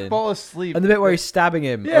was like, did I fall asleep? And the bit where he's stabbing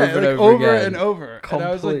him over and over. And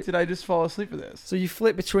I was like, did I just fall asleep for this? So you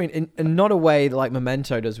flip between, and not a way like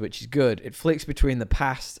Memento does, which is good. It flicks between the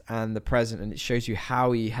past and the present, and it shows you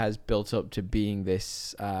how he has built up to being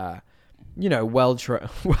this, well-trained.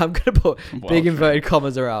 I'm going to put big inverted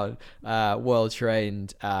commas around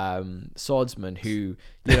well-trained swordsman who,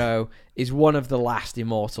 is one of the last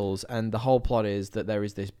immortals. And the whole plot is that there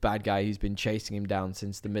is this bad guy who's been chasing him down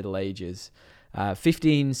since the Middle Ages.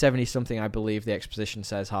 1570 something, I believe the exposition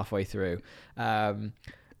says halfway through. And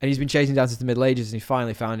he's been chasing down since the Middle Ages, and he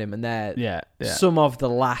finally found him. And they're some of the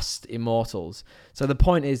last immortals. So the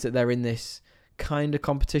point is that they're in this kind of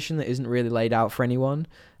competition that isn't really laid out for anyone.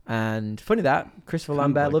 And funny that Christopher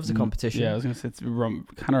Lambert loves a competition. Yeah, I was gonna say it kind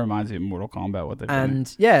of reminds me of Mortal Kombat. What they've done.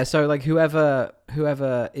 And so like whoever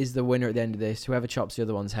is the winner at the end of this, whoever chops the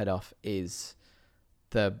other one's head off is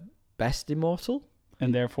the best immortal,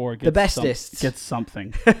 and therefore gets the bestest gets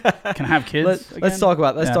something. Can I have kids? Let's talk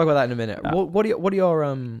about that in a minute. Yeah. What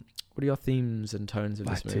are your themes and tones of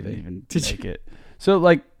this movie? I didn't even make it. So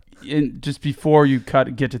like. Just before you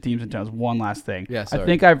get to themes and tones, one last thing. Yeah, sorry. I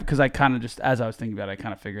think because I kind of just, as I was thinking about it, I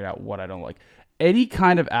kind of figured out what I don't like. Any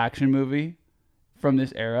kind of action movie from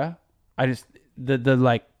this era, the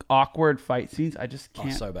like awkward fight scenes, I just can't.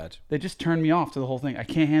 Oh, so bad. They just turn me off to the whole thing. I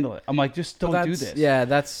can't handle it. I'm like, just don't do this. Yeah,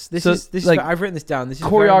 this is I've written this down. This is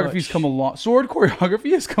choreography's come a long. Sword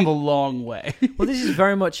choreography has come a long way. Well, this is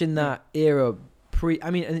very much in that era.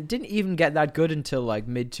 And it didn't even get that good until like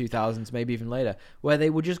mid 2000s, maybe even later, where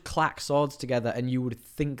they would just clack swords together, and you would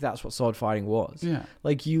think that's what sword fighting was. Yeah,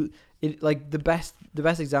 like the best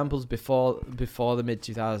examples before the mid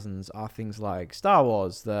 2000s are things like Star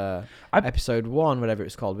Wars, Episode 1, whatever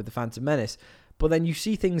it's called, with the Phantom Menace. But then you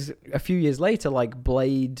see things a few years later, like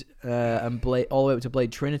Blade and Blade, all the way up to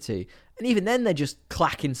Blade Trinity, and even then they're just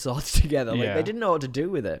clacking swords together. Like they didn't know what to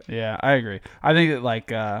do with it. Yeah, I agree. I think that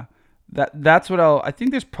like. That's what I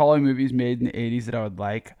think there's probably movies made in the 80s that I would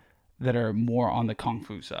like that are more on the kung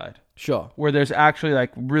fu side. Sure. Where there's actually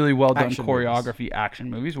like really well done choreography action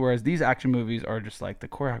movies, whereas these action movies are just like the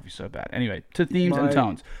choreography's so bad. Anyway, to themes and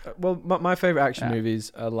tones. Well, my favorite action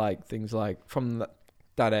movies are like things like from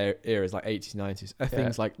that era is like 80s, 90s.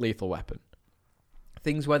 Things like Lethal Weapon.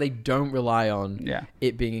 things where they don't rely on Yeah.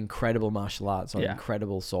 it being incredible martial arts or Yeah.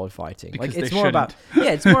 incredible sword fighting. Because Like it's they more about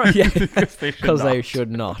shouldn't. it's more Because they should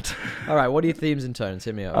not. All right, what are your themes and tones?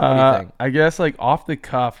 Hit me up. What do you think? I guess like off the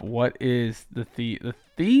cuff, what is the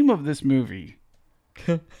theme of this movie?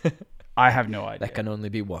 I have no idea. There can only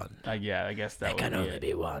be one. Yeah, I guess that There would can be only it.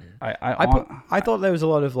 be one. I I thought there was a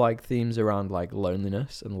lot of like themes around like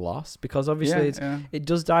loneliness and loss, because obviously it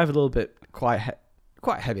does dive a little bit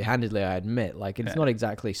quite heavy-handedly, I admit. Like it's not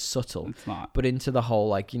exactly subtle, It's not. but into the whole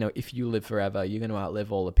like, you know, if you live forever, you're going to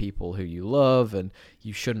outlive all the people who you love, and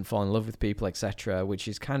you shouldn't fall in love with people, etc. Which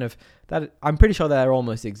is kind of that. I'm pretty sure they're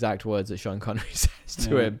almost the exact words that Sean Connery says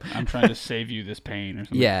to him. I'm trying to save you this pain or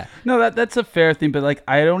something. Yeah. No, that's a fair theme, but like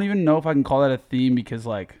I don't even know if I can call that a theme because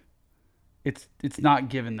like it's not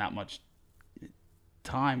given that much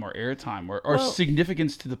time or airtime or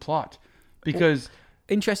significance to the plot because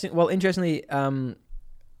Interestingly,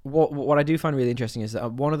 what I do find really interesting is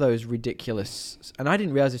that one of those ridiculous, and I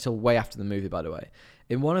didn't realize it till way after the movie, by the way.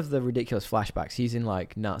 In one of the ridiculous flashbacks, he's in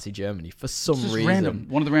like Nazi Germany for some it's just reason. random,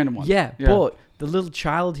 one of the random ones. Yeah, but the little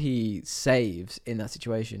child he saves in that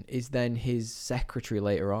situation is then his secretary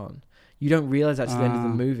later on. You don't realize that's the end of the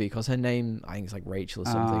movie because her name, I think it's like Rachel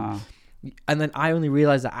or something. And then I only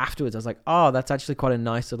realized that afterwards. I was like, oh, that's actually quite a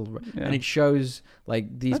nice little... Yeah. And it shows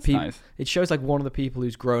like these people... Nice. It shows like one of the people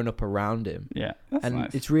who's grown up around him. Yeah, that's and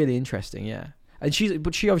nice. it's really interesting, yeah. And she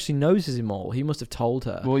obviously knows him all. He must have told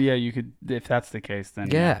her. Well, yeah, you could, if that's the case,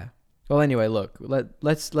 then yeah. Well, anyway, look,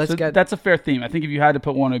 let's so get... That's a fair theme. I think if you had to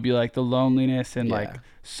put one, it would be like the loneliness and Yeah. like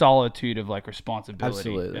solitude of like responsibility.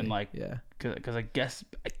 Absolutely. And like, yeah. because I guess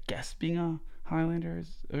being a Highlander is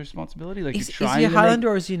a responsibility. Like Is you're trying he a to Highlander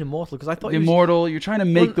or is he an immortal? Because I thought the he was... immortal. You're trying to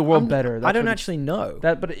make the world better. I don't actually know.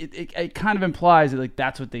 But it kind of implies that like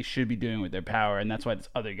that's what they should be doing with their power, and that's why this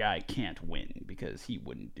other guy can't win because he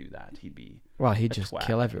wouldn't do that. He'd be Well, he'd just twat.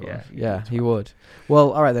 kill everyone. Yeah, Yeah, he would.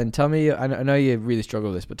 Well, all right then. Tell me. I know you really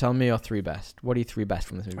struggle with this, but tell me your three best. What are your three best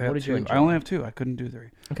from this movie? What did you enjoy? I only have two. I couldn't do three.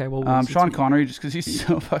 Okay, well, Sean Connery, just because he's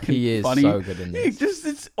so fucking he is funny. so good in this.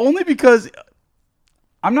 It's only because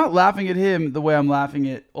I'm not laughing at him the way I'm laughing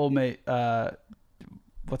at old mate.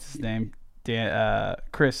 What's his name?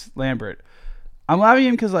 Chris Lambert. I'm laughing at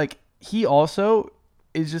him because like he also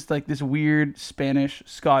is just like this weird Spanish,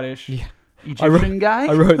 Scottish, Egyptian guy.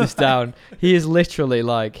 I wrote this down. He is literally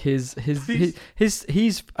like he's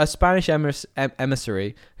a Spanish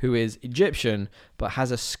emissary who is Egyptian but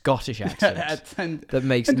has a Scottish accent that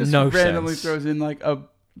makes and just no randomly sense. throws in like a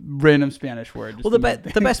random Spanish word. Well, the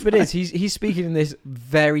best bit is he's speaking in this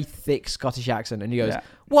very thick Scottish accent, and he goes,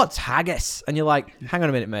 "What's haggis?" And you're like, "Hang on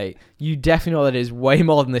a minute, mate. You definitely know that is way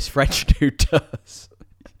more than this French dude does."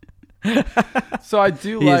 So I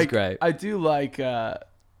do He is like. great. I do like.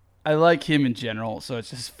 I like him in general. So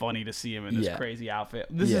it's just funny to see him in this crazy outfit.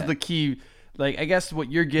 This is the key. Like I guess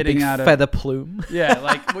what you're getting Big out of feather plume. yeah,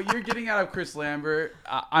 like what you're getting out of Chris Lambert,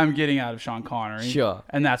 I'm getting out of Sean Connery. Sure.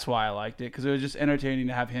 And that's why I liked it because it was just entertaining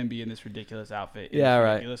to have him be in this ridiculous outfit. In Yeah, this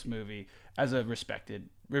right. ridiculous movie as a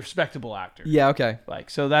respectable actor. Yeah, okay. Like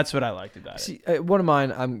so that's what I liked about it. See, one of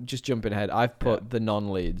mine, I'm just jumping ahead. I've put the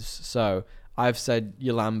non-leads. So I've said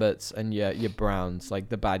your Lamberts and your Browns, like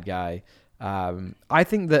the bad guy. I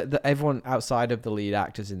think that everyone outside of the lead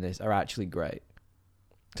actors in this are actually great.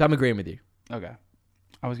 So I'm agreeing with you. Okay.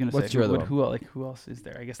 I was gonna What's say your other one? who else is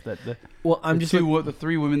there? I guess that the the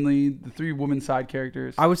three women lead, the three women side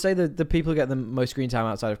characters, I would say the people who get the most screen time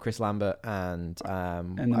outside of Chris Lambert and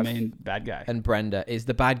the main bad guy and Brenda is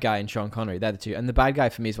the bad guy and Sean Connery. They're the two, and the bad guy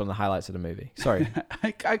for me is one of the highlights of the movie. Sorry.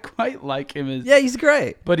 I quite like him as He's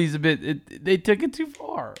great, but he's a bit. They took it too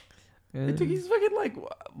far. He's fucking like,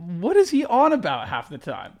 what is he on about half the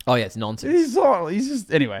time? Oh yeah, it's nonsense. He's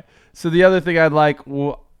just anyway. So the other thing I liked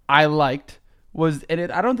was, and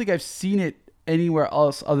I don't think I've seen it anywhere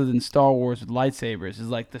else other than Star Wars with lightsabers, is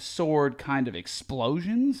like the sword kind of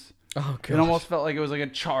explosions. Oh god, it almost felt like it was like a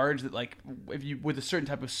charge that like if you with a certain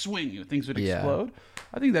type of swing, things would explode.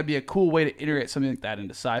 I think that'd be a cool way to integrate something like that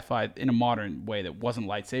into sci-fi in a modern way that wasn't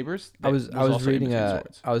lightsabers. I was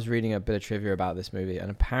reading a bit of trivia about this movie, and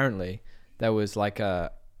apparently there was like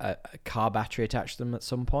a car battery attached to them at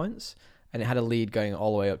some points, and it had a lead going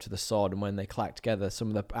all the way up to the sword, and when they clacked together,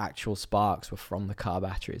 some of the actual sparks were from the car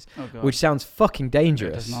batteries, which sounds fucking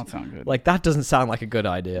dangerous. It does not sound good. Like that doesn't sound like a good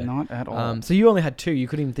idea. Not at all. So you only had two. You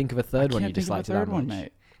couldn't even think of a third one. You can't think of a disliked third that one, much.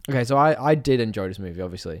 mate. Okay, so I did enjoy this movie,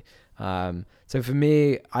 obviously. So for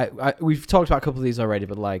me, we've talked about a couple of these already,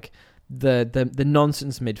 but like the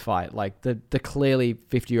nonsense mid fight, like the clearly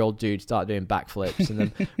 50-year-old dude start doing backflips and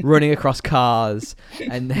then running across cars,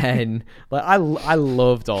 and then like I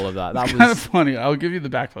loved all of that. That It's was kind of funny. I'll give you the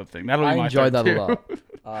backflip thing. That'll be I my enjoyed turn that too. a lot.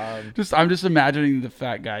 I'm just imagining the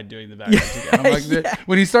fat guy doing the backflip again. I'm like,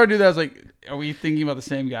 when he started doing that, I was like, are we thinking about the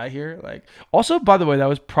same guy here? Like, also, by the way,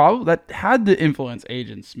 that had to influence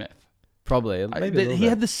Agent Smith. Probably maybe a little He bit.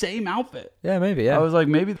 had the same outfit. Yeah, maybe. Yeah, I was like,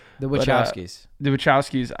 maybe the but, Wachowskis. the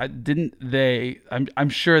Wachowskis. I'm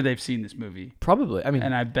sure they've seen this movie, Probably. I mean,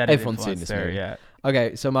 and I bet everyone's seen this there. movie. Yeah.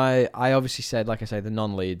 Okay, so I obviously said, like I say, the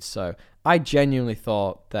non-leads. So I genuinely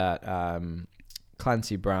thought that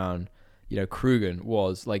Clancy Brown, Krugen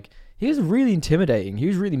was like, he was really intimidating. He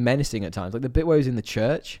was really menacing at times. Like the bit where he was in the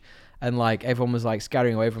church and like everyone was like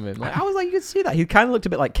scattering away from him. Like I was like, you could see that. He kind of looked a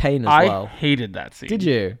bit like Kane as well. I hated that scene. Did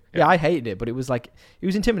you? Yeah. Yeah, I hated it, but it was like, it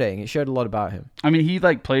was intimidating. It showed a lot about him. I mean, he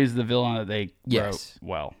like plays the villain that they Yes. wrote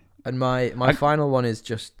well. And my final one is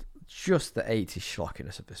just the 80s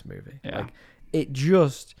schlockiness of this movie. Yeah. Like it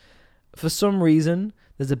just, for some reason,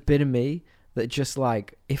 there's a bit of me that just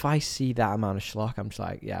like, if I see that amount of schlock, I'm just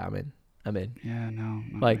like, yeah, I'm in. Yeah, no.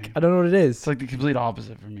 not Like, me. I don't know what it is. It's like the complete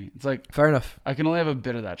opposite for me. It's like Fair enough. I can only have a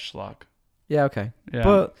bit of that schlock. Yeah, okay. Yeah.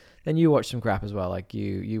 But then you watch some crap as well. Like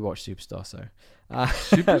you watch Superstar, so.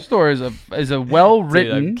 Superstore is a well Dude,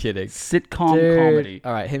 written I'm kidding. sitcom Dude. comedy.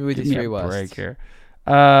 All right, hit me with Give your me three a worst. break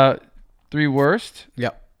here. 3 worst.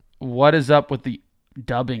 Yep. What is up with the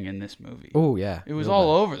dubbing in this movie? Oh, yeah. It was real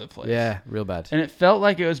all bad. over the place. Yeah, real bad. And it felt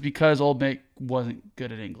like it was because Old Mate wasn't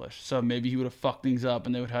good at English. So maybe he would have fucked things up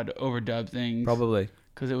and they would have had to overdub things. Probably.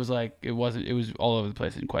 Because it was all over the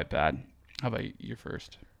place and quite bad. How about your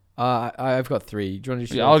first? I've got 3. Do you want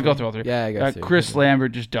to do Yeah, I'll go through all 3. Yeah, I go through. Chris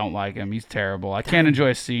Lambert, just don't like him. He's terrible. I can't enjoy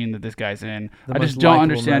a scene that this guy's in. The I just most don't likable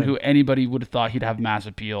understand man. who anybody would have thought he'd have mass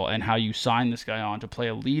appeal and how you signed this guy on to play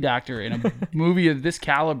a lead actor in a movie of this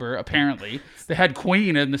caliber, apparently. They had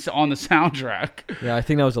Queen on the soundtrack. Yeah, I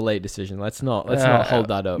think that was a late decision. Let's not hold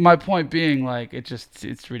that up. My point being, like,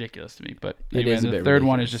 it's ridiculous to me. But It anyway, is a the bit third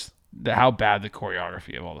one is ridiculous. just how bad the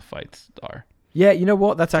choreography of all the fights are. Yeah, you know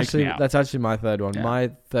what? That's Takes me actually out. my third one. Yeah.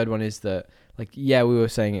 My third one is that, like, yeah, we were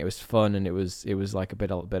saying it was fun and it was like a bit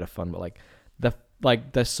of fun, but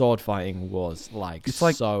the sword fighting was like It's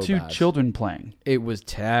like so 2 bad. children playing. It was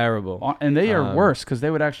terrible. And they are worse because they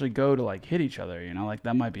would actually go to like hit each other, like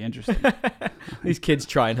that might be interesting. These kids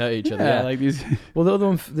try and hurt each other. Yeah, Yeah. like these. Well, the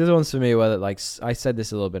other ones for me were that, like, I said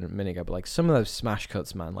this a little bit a minute ago, but like some of those smash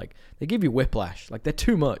cuts, man, like they give you whiplash. Like they're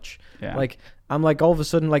too much. Yeah. Like I'm like, all of a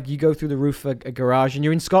sudden, like you go through the roof of a garage and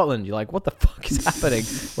you're in Scotland. You're like, what the fuck is happening?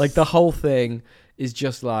 Like the whole thing is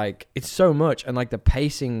just like, it's so much. And like the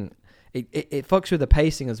pacing, it fucks with the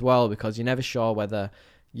pacing as well, because you're never sure whether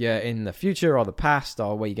you're in the future or the past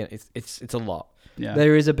or where you get. It's a lot. Yeah.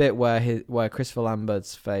 There is a bit where Christopher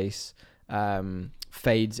Lambert's face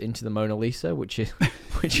fades into the Mona Lisa, which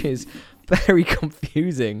is very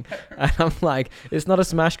confusing. And I'm like, it's not a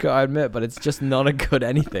smash cut, I admit, but it's just not a good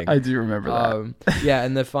anything. I do remember that. Yeah,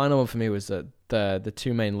 and the final one for me was that the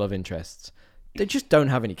 2 main love interests, they just don't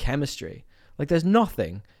have any chemistry. Like there's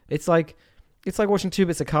nothing. It's like watching 2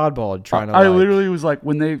 bits of cardboard trying to. I literally was like,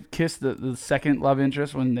 when they kissed the second love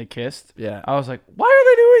interest, when they kissed, Yeah. I was like, why are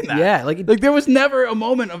they doing that? Yeah, like there was never a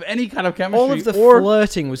moment of any kind of chemistry. all of the or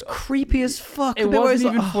flirting was creepy as fuck. it The bit where wasn't it's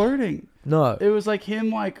even like, flirting. no, It was like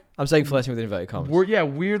him, like I'm saying flirting with inverted commas.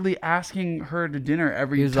 weirdly asking her to dinner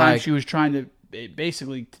every He was time like- she was trying to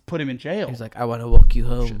basically put him in jail. He was like, I want to walk you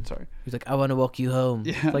home. Shit, sorry. He was like, I want to walk you home.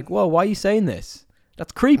 Yeah. It's like, whoa, why are you saying this?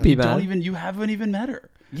 That's creepy, man. You haven't even met her.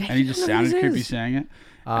 Yeah, And he you just don't know who sounded this creepy is. saying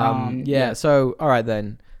it. Yeah. So, all right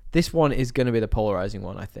then. This one is going to be the polarizing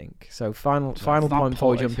one, I think. So, final it's point not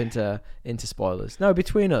before we polarizing. jump into spoilers. No,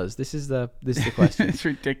 between us, this is the question. It's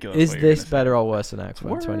ridiculous. Is what you're this gonna say. better or worse than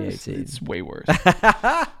X-Men Worse. 2018? It's way worse.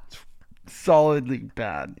 It's solidly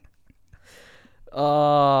bad.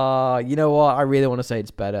 You know what? I really want to say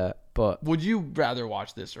it's better, but Would you rather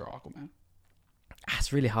watch this or Aquaman?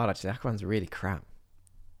 it's really hard actually. Aquaman's really crap.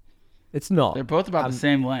 It's not. They're both about the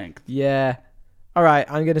same length. Yeah. All right,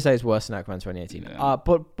 I'm gonna say it's worse than Aquaman 2018. Yeah.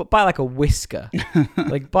 But by like a whisker,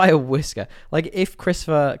 like by a whisker. Like if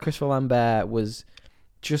Christopher Lambert was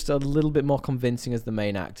just a little bit more convincing as the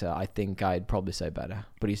main actor, I think I'd probably say better.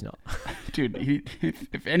 But he's not. Dude,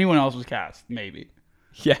 if anyone else was cast, maybe.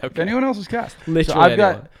 Yeah. If anyone else was cast, Literally so I've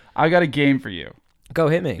anyone. got a game for you. Go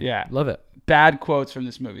hit me. Yeah. Love it. Bad quotes from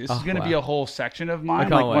this movie. This is Oh, going to be wow. a whole section of mine. I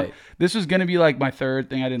can't like, wait. This was going to be like my third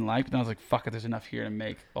thing I didn't like, but then I was like, fuck it, there's enough here to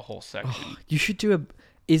make a whole section. You should do a.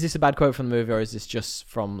 Is this a bad quote from the movie or is this just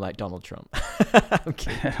from like Donald Trump? I'm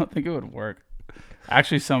kidding. I don't think it would work.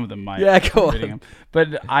 Actually, some of them might. Yeah, go on. Reading them.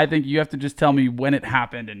 But I think you have to just tell me when it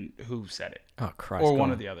happened and who said it. Oh, Christ. Or go one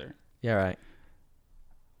on. or the other. Yeah, right.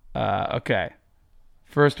 Okay.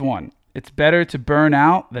 First one. It's better to burn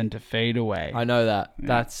out than to fade away. I know that.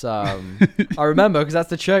 That's I remember because that's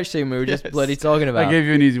the church scene we were just bloody talking about. I gave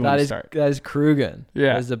you an easy one to start. That is Krugen.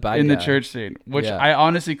 Yeah, That is the bad in guy. the church scene, which Yeah. I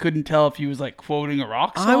honestly couldn't tell if he was like quoting a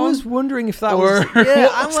rock song. I was wondering if that or was. Yeah,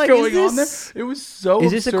 what I'm was like, going is on there. this? It was so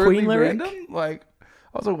Is this a absurdly Queen lyric? random. Like,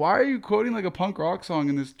 I was like, why are you quoting like a punk rock song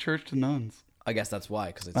in this church to nuns? I guess that's why,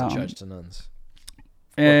 because it's a church to nuns.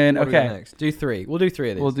 And What do we got okay, next? Do 3. We'll do 3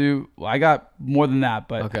 of these. we'll do. Well, I got more than that,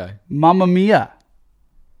 but Okay. Mamma Mia,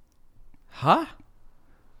 Huh?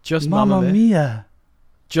 Just Mamma Mamma Mia. Mia.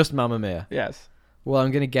 Just Mamma Mia. Yes. Well,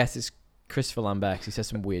 I'm gonna guess it's Christopher Lambert 'cause he says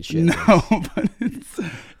some weird shit. No, but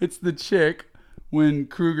it's the chick when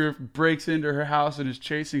Kruger breaks into her house and is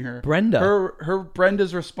chasing her. Brenda. Her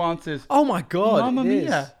Brenda's response is Oh my god. Mamma it is.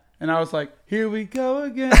 Mia. And I was like, here we go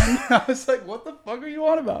again. I was like, what the fuck are you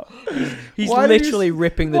on about? He's Why do you literally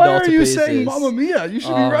ripping the Why doll are to you pieces. saying Mamma Mia? You should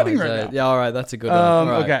be running right now. Yeah, all right, that's a good one. All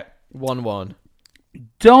right. Okay. 1-1.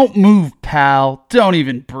 Don't move, pal. Don't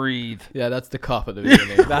even breathe. Yeah, that's the cop at the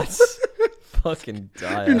beginning. That's fucking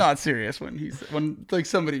dire. You're not serious when like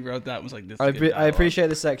somebody wrote that and was like this. is good I appreciate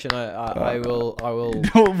this section. I will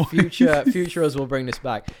Don't worry. future us will bring this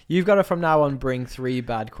back. You've got to from now on bring 3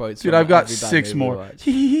 bad quotes. Dude, from I've got every bad 6 movie we more.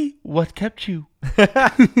 watch. What kept you?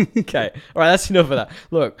 Okay, all right, that's enough of that.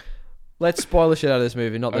 Look, let's spoil the shit out of this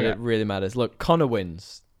movie. Not that Okay. it really matters. Look, Connor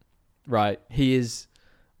wins. Right, he is.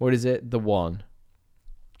 What is it? The one.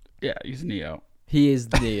 Yeah, he's Neo. He is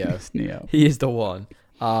Neo. He's Neo. He is the one.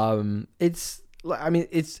 It's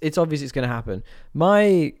obvious it's going to happen.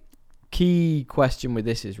 My key question with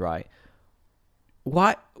this is, right,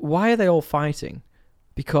 why are they all fighting?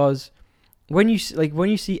 Because when you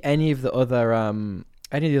see any of the other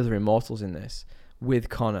immortals in this with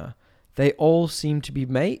Connor, they all seem to be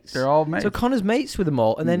mates. They're all mates. So Connor's mates with them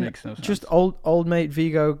all, and then Makes no sense. just old mate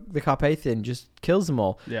Vigo the Carpathian just kills them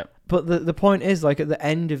all. Yeah. But the point is, like, at the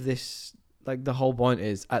end of this, like, the whole point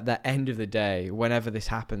is, at the end of the day, whenever this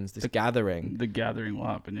happens, this gathering, The gathering will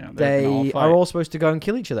happen, yeah. They're gonna they fight. are all supposed to go and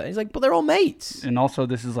kill each other. And he's like, but they're all mates. And also,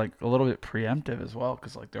 this is like a little bit preemptive as well,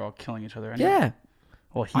 because like they're all killing each other anyway. Yeah.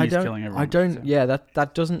 Well, he's killing everyone. So. Yeah,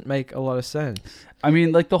 that doesn't make a lot of sense. I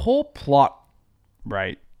mean, like the whole plot,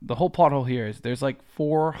 right? The whole plot hole here is there's like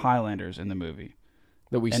 4 Highlanders in the movie.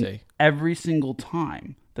 That we And see. every single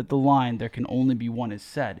time that the line "there can only be one" is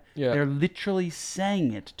said, Yeah. they're literally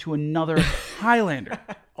saying it to another Highlander.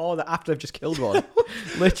 Oh, after they've just killed one. So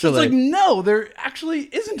it's Literally. like, no, there actually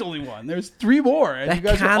isn't only one. There's 3 more, and There you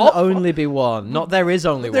guys are can all only be one. Not there is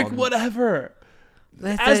only like one. whatever.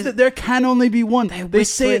 They're There can only be one. They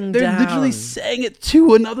say it. whittling They're literally down. saying it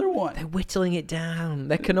to another one. whittling it down.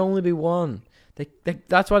 There can only be one.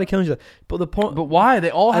 That's why they kill each other. But the point. But why? They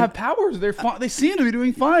all have powers. They're fine. They seem to be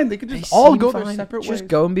doing fine. They could just all go their separate ways. Just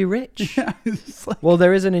go and be rich. Yeah, it's like, Well,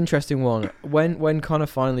 there is an interesting one. When Connor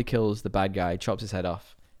finally kills the bad guy, chops his head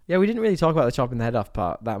off. Yeah, we didn't really talk about the chopping the head off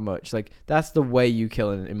part that much. Like, that's the way you kill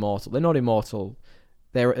an immortal. They're not immortal.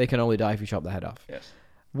 They can only die if you chop their head off. yes.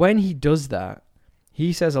 When he does that,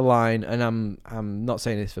 he says a line, and I'm not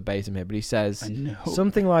saying this verbatim here, but he says I know.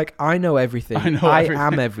 something like, "I know everything. I know I everything."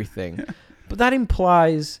 am everything." But that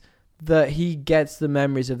implies that he gets the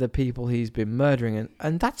memories of the people he's been murdering,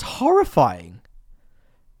 and that's horrifying.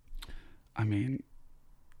 I mean,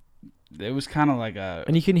 it was kind of like a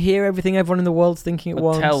And you can hear everything everyone in the world's thinking at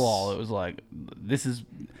once. tell-all. It was like, this is...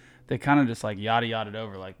 They kind of just like yada-yada'd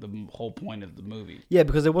over like the whole point of the movie. Yeah,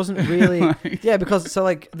 because it wasn't really. Like- Yeah, because so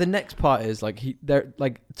like the next part is like they're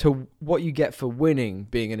like to what you get for winning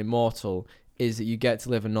being an immortal is that you get to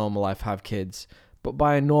live a normal life, have kids. But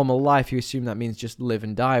by a normal life, you assume that means just live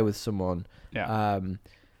and die with someone. Yeah.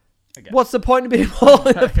 I guess. What's the point of being immortal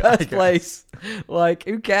in the first place? Like,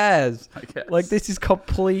 who cares? I guess. Like, this is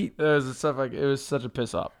complete. It was stuff like it was such a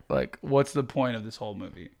piss up. Like, what's the point of this whole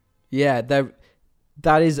movie? Yeah,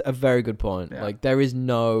 that is a very good point. Yeah. Like, there is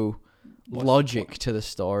no logic to the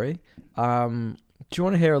story. Do you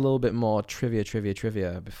want to hear a little bit more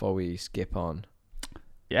trivia before we skip on?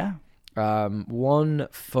 Yeah. One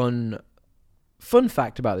fun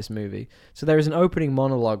fact about this movie. So there is an opening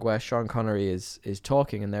monologue where Sean Connery is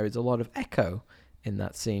talking, and there is a lot of echo in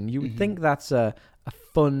that scene. You would think that's a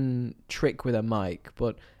fun trick with a mic,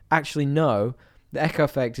 but actually no. The echo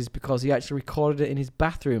effect is because he actually recorded it in his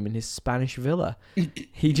bathroom in his Spanish villa.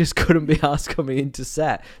 He just couldn't be asked coming into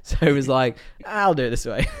set, so he was like, "I'll do it this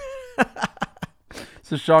way."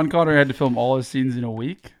 So Sean Connery had to film all his scenes in a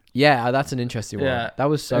week. Yeah, that's an interesting one. Yeah. That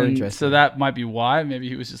was so And interesting. So that might be why. Maybe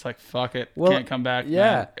he was just like, fuck it. Well, Can't come back.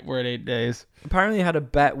 yeah. Man. We're at 8 days. Apparently, he had a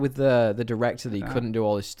bet with the director that he couldn't do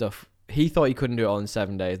all this stuff. He thought he couldn't do it all in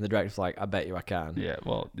 7 days, and the director's like, "I bet you I can." Yeah,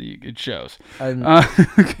 well, it shows. And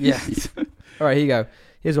yeah. All right, here you go.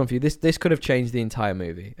 Here's one for you. This could have changed the entire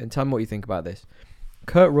movie. And tell me what you think about this.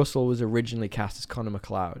 Kurt Russell was originally cast as Connor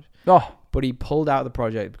McLeod, but he pulled out of the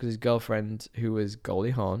project because his girlfriend, who was Goldie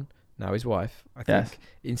Hawn, now his wife, I think,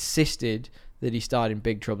 insisted that he starred in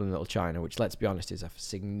Big Trouble in Little China, which, let's be honest, is a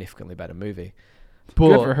significantly better movie. But,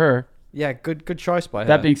 good for her. Yeah, good choice by her.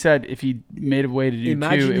 That being said, if he made a way to do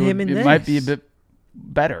Imagine two, him in it might be a this. bit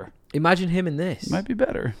better. Imagine him in this. It might be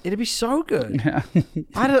better. It'd be so good. Yeah.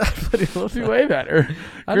 I'd love It'd be that. way better.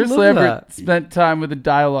 I'd Chris love Lambert that. spent time with a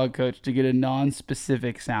dialogue coach to get a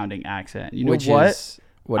non-specific sounding accent. You know Which what? is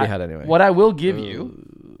what he had anyway. What I will give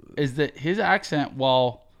you is that his accent,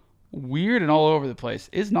 while weird and all over the place,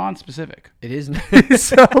 is non-specific. It is.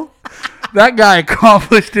 So that guy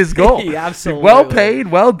accomplished his goal. He absolutely. Well paid,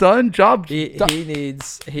 well done, job. He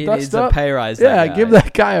needs Dust a up. pay rise. Yeah, that guy. give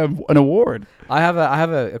that guy an award. I have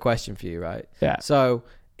a question for you, right? Yeah. So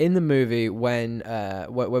in the movie, when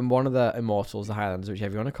one of the immortals, the Highlanders,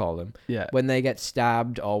 whichever you want to call them, Yeah. when they get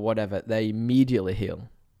stabbed or whatever, they immediately heal,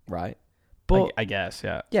 right? But I guess,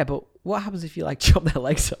 yeah. yeah, but what happens if you like chop their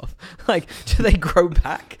legs off? Like, do they grow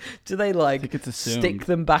back? Do they like think it's assumed. stick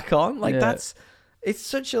them back on? Like Yeah. it's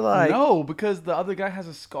such a like. No, because the other guy has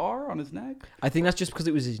a scar on his neck. I think that's just because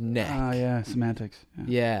it was his neck. Oh, yeah, semantics.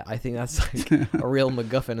 Yeah, I think that's like a real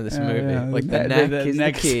MacGuffin of this Yeah, movie. yeah. Like the neck is the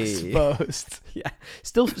neck's key. exposed. Yeah,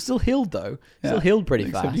 still healed though. Still Yeah. healed pretty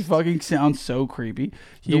Except fast. he fucking sounds so creepy.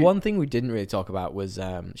 The one thing we didn't really talk about was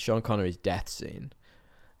Sean Connery's death scene.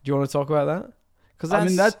 Do you want to talk about that? Because I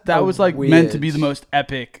mean that was like meant to be the most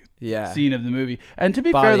epic scene of the movie. And to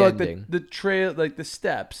be By fair, the like ending. the trail, like the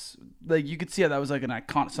steps, like you could see how that was like an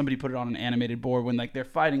icon. Somebody put it on an animated board when like they're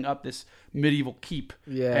fighting up this medieval keep.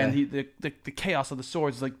 Yeah. And the chaos of the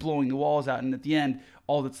swords is like blowing the walls out, and at the end,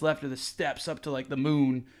 all that's left are the steps up to like the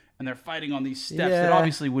moon, and they're fighting on these steps that Yeah.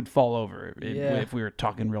 obviously would fall over Yeah. if we were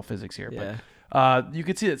talking real physics here. Yeah. But you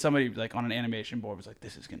could see that somebody like on an animation board was like,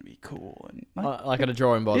 "This is gonna be cool," and like on a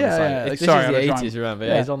drawing board. Yeah, it's like, yeah, like, this sorry, is on the a drawing- 80s, remember?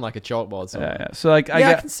 Yeah, yeah. he's on like a chalkboard somewhere. yeah. So like,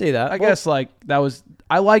 I can see that. I guess like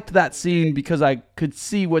I liked that scene because I could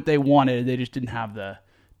see what they wanted. They just didn't have the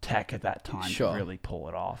tech at that time Sure. to really pull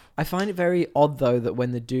it off. I find it very odd though that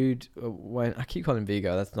when the dude, when I keep calling him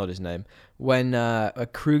Vigo, that's not his name. When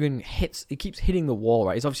Krugen he keeps hitting the wall.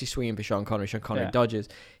 Right, he's obviously swinging for Sean Connery. Sean Connery Yeah. dodges.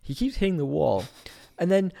 He keeps hitting the wall, and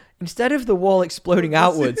then instead of the wall exploding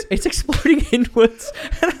outwards, it's exploding inwards.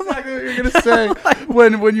 And I'm like, Exactly what you're gonna say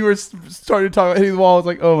when you were starting to talk about hitting the wall. I was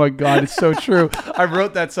like, oh my god, it's so true. I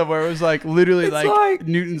wrote that somewhere. It was like literally It's like like-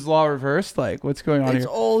 Newton's law reversed. Like, what's going on it's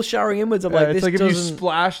here? all showering inwards. I'm Yeah, like, it's this like if you doesn't.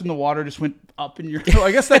 splash and the water just went up in your. Well,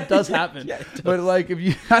 I guess that does happen. Yeah, it does. But like if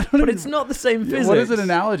you, I don't But even- it's not the same physics. What is an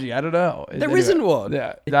analogy? I don't know. There Anyway, isn't one.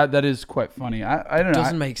 Yeah, that is quite funny. I don't It know.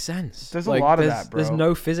 doesn't make sense. There's a lot of that, bro. There's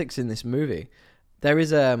no physics in this movie. There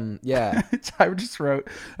is yeah. I just wrote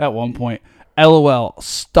at one point, "LOL,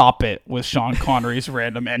 stop it" with Sean Connery's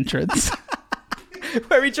random entrance.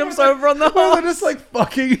 Where he jumps over on the They're horse. just like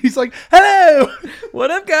fucking. He's like, "Hello,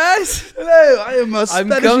 What up, guys? hello, I am a I'm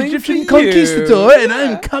Spanish coming Egyptian for you." conquistador, and I Yeah.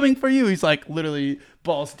 am coming for you." He's like literally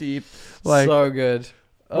balls deep. Like, So good.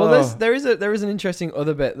 Well, Oh. there is an interesting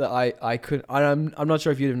other bit that I could. I'm not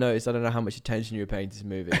sure if you'd have noticed. I don't know how much attention you were paying to this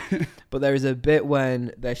movie, but there is a bit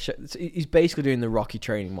when he's basically doing the Rocky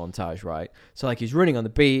training montage, right? So like he's running on the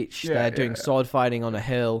beach, Yeah, they're doing yeah. sword fighting on a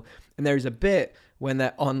hill, and there is a bit when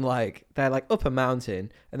they're up a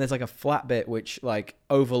mountain, and there's like a flat bit which like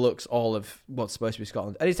overlooks all of what's supposed to be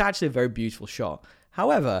Scotland, and it's actually a very beautiful shot.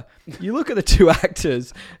 However, you look at the two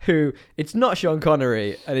actors who, it's not Sean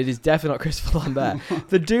Connery and it is definitely not Christopher Lambert.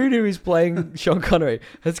 The dude who is playing Sean Connery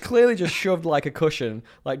has clearly just shoved like a cushion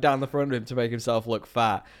like down the front of him to make himself look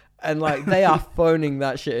fat. And like they are phoning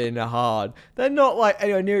that shit in hard. They're not like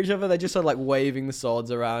anywhere near each other. They're just sort of like waving the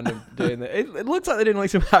swords around and doing that. It looks like they're doing like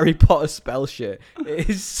some Harry Potter spell shit. It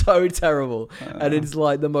is so terrible. And it's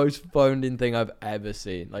like the most phoned in thing I've ever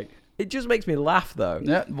seen. Like, it just makes me laugh though.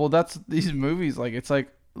 yeah, well, that's these movies. Like, it's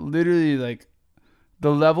like literally like the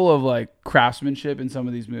level of like craftsmanship in some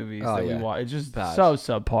of these movies Oh, that yeah. we watch. It's just Bad. so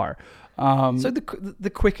subpar. So the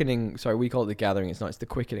quickening, sorry, we call it the gathering. It's not. It's the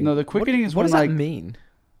quickening. No, the quickening is what when, does that like- mean?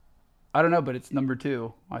 I don't know, but it's number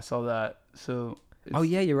 2. I saw that. So. It's, Oh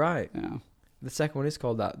yeah, you're right. Yeah. The second one is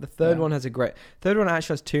called that. The third Yeah. one has third one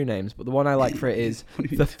actually has 2 names, but the one I like for it is What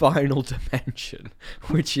do you the mean? final dimension,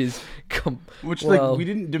 which is Which well-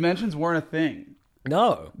 like dimensions weren't a thing.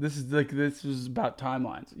 No. This was about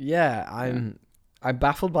timelines. Yeah, I'm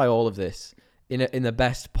baffled by all of this in the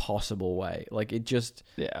best possible way. Like it just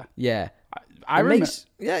Yeah. I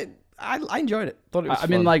enjoyed it. Thought it was I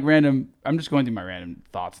mean, fun. like random. I'm just going through my random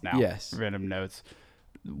thoughts now. Yes. Random notes.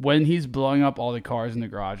 When he's blowing up all the cars in the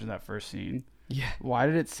garage in that first scene. Yeah. Why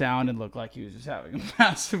did it sound and look like he was just having a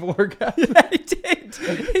massive orgasm? Yeah, he did.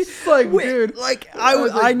 It's like, dude. Like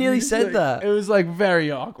I nearly said like, that. It was like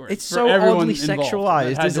very awkward. It's for so everyone oddly involved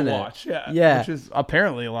sexualized, that had isn't to it? watch. Yeah. Yeah. Which is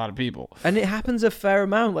apparently a lot of people. And it happens a fair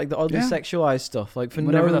amount, like the oddly sexualized stuff, like for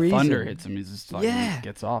Whenever no the reason. thunder hits him, he's just like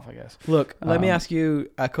gets off, I guess. Look, let me ask you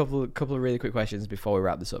a couple of really quick questions before we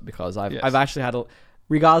wrap this up, because I've actually had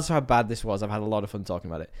regardless of how bad this was, I've had a lot of fun talking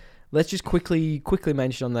about it. Let's just quickly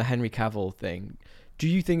mention on the Henry Cavill thing. Do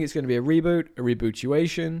you think it's going to be a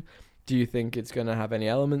rebootuation? Do you think it's going to have any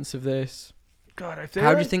elements of this? God,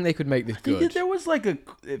 how do you think they could make this good? If there was like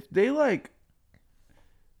if they like,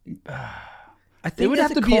 I think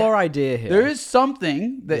there's a core idea here. There is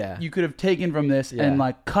something that you could have taken from this and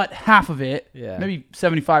like cut half of it, maybe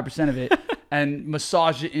 75% of it, and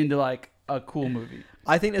massage it into like a cool movie.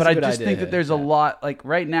 I think that's a good idea. But I just think that there's a lot, like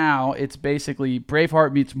right now, it's basically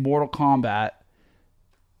Braveheart meets Mortal Kombat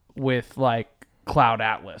with like Cloud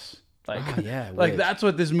Atlas. Like, like that's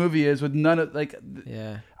what this movie is with none of like.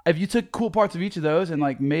 Yeah. If you took cool parts of each of those and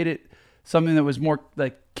like made it something that was more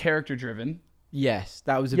like character driven. Yes,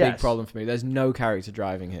 that was a big problem for me. There's no character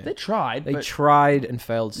driving here. They tried. They tried and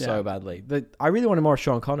failed so badly. I really wanted more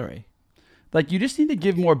Sean Connery. Like you just need to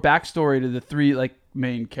give more backstory to the three like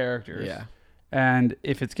main characters. Yeah. And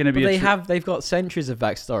if it's going to be, they've got centuries of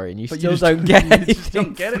backstory, and you still don't get anything. You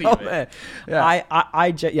don't get any of it. Yeah.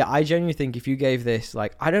 I genuinely think if you gave this,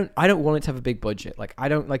 like, I don't want it to have a big budget. Like, I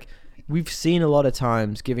don't like. We've seen a lot of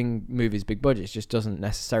times giving movies big budgets just doesn't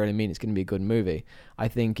necessarily mean it's going to be a good movie. I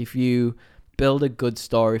think if you build a good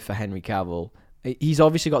story for Henry Cavill, he's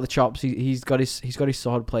obviously got the chops. He's got his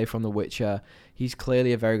sword play from The Witcher. He's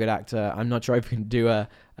clearly a very good actor. I'm not sure if he can do a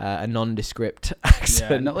nondescript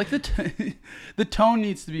accent. Yeah, no, like the tone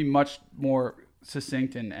needs to be much more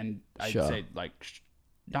succinct and I'd say like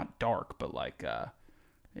not dark, but like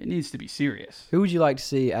it needs to be serious. Who would you like to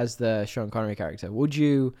see as the Sean Connery character? Would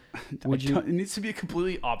you? It needs to be a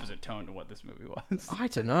completely opposite tone to what this movie was. I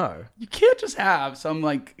don't know. You can't just have some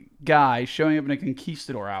like guy showing up in a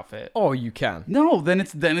conquistador outfit. Oh, you can. No, then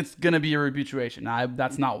it's gonna be a rebootuation.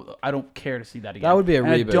 I don't care to see that again. That would be a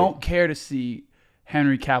reboot. I don't care to see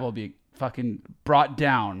Henry Cavill be fucking brought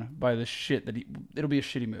down by the shit that it'll be a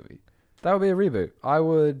shitty movie. That would be a reboot. I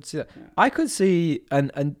would see that. Yeah. I could see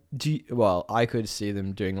I could see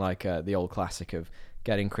them doing like the old classic of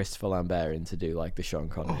getting Christopher Lambert in to do like the Sean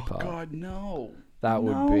Connery part. Oh God, no. That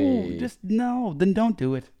would be just no. Then don't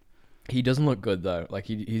do it. He doesn't look good though. Like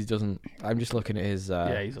he doesn't. I'm just looking at his.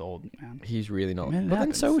 He's old, man. He's really not. Man, but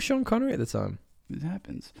then so was Sean Connery at the time. It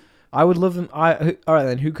happens. I would love them. All right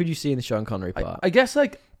then. Who could you see in the Sean Connery part? I guess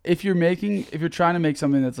like if you're trying to make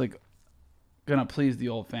something that's like gonna please the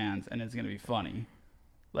old fans and it's gonna be funny,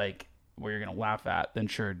 like where you're gonna laugh at, then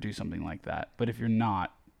sure, do something like that. But if you're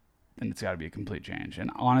not, then it's got to be a complete change.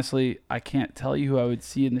 And honestly, I can't tell you who I would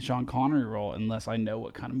see in the Sean Connery role unless I know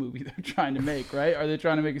what kind of movie they're trying to make. Right? Are they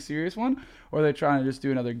trying to make a serious one, or are they trying to just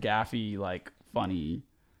do another gaffy, like funny?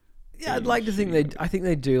 Yeah, I'd like to think they. I think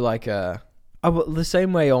they do like the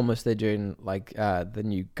same way almost they're doing like the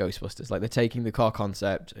new Ghostbusters. Like they're taking the car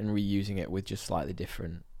concept and reusing it with just slightly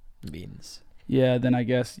different means. Yeah, then I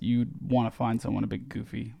guess you'd want to find someone a bit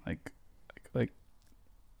goofy, like.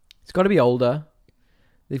 It's got to be older.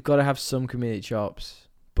 They've got to have some comedic chops,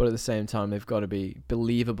 but at the same time, they've got to be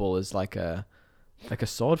believable as like a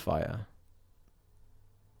sword fighter.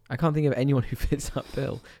 I can't think of anyone who fits that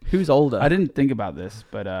bill. Who's older? I didn't think about this,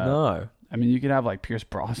 but no. I mean, you could have like Pierce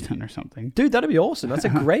Brosnan or something. Dude, that'd be awesome. That's a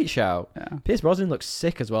great shout. Yeah. Pierce Brosnan looks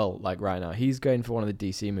sick as well. Like right now, he's going for one of the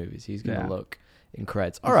DC movies. He's going to look in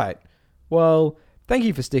creds. All right. Well, thank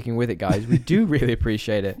you for sticking with it, guys. We do really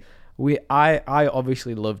appreciate it. I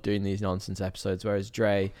obviously love doing these nonsense episodes, whereas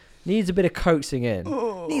Dre needs a bit of coaxing in.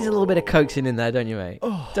 Needs a little bit of coaxing in there, don't you, mate?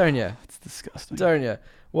 Don't you? It's disgusting. Don't you?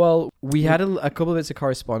 Well, we had a couple of bits of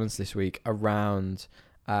correspondence this week around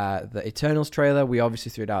the Eternals trailer. We obviously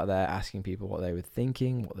threw it out there asking people what they were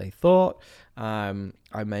thinking, what they thought.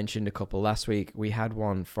 I mentioned a couple last week. We had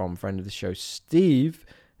one from friend of the show, Steve,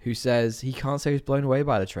 who says he can't say he's blown away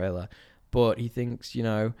by the trailer, but he thinks,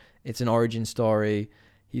 it's an origin story.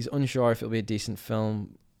 He's unsure if it'll be a decent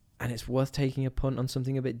film, and it's worth taking a punt on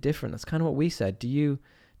something a bit different. That's kind of what we said. Do you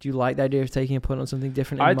like the idea of taking a punt on something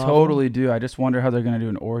different? I totally do. I just wonder how they're going to do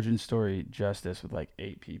an origin story justice with like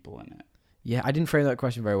 8 people in it. Yeah, I didn't frame that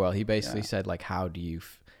question very well. He basically Yeah. said like, how do you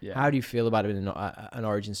Yeah. how do you feel about it in an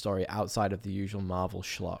origin story outside of the usual Marvel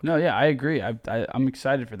schlock? No, yeah, I agree. I'm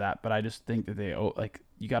excited for that, but I just think that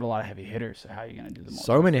you got a lot of heavy hitters. So how are you gonna do them?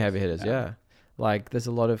 So many heavy hitters, yeah. Like there's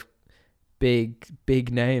a lot of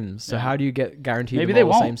big names. So Yeah. how do you get guaranteed Maybe them they all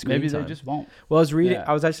the won't. same screen Maybe time? they just won't. Well, Yeah.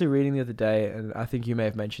 I was actually reading the other day, and I think you may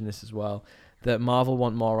have mentioned this as well, that Marvel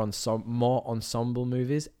want more ensemble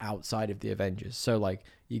movies outside of the Avengers. So like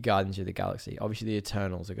your Guardians of the Galaxy, obviously the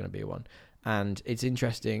Eternals are going to be one, and it's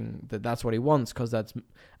interesting that that's what he wants because that's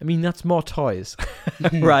more toys,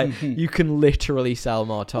 right? You can literally sell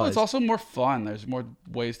more toys. Well, it's also more fun. There's more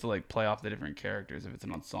ways to like play off the different characters if it's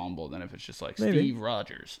an ensemble than if it's just like Maybe. Steve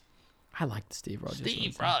Rogers. I like the Steve Rogers.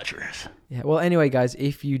 Steve ones. Rogers. Yeah. Well, anyway, guys,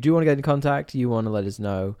 if you do want to get in contact, you want to let us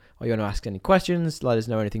know, or you want to ask any questions, let us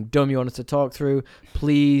know anything dumb you want us to talk through,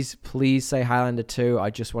 please say Highlander 2. I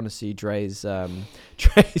just want to see Dre's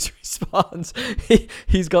response.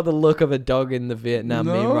 He's got the look of a dog in the Vietnam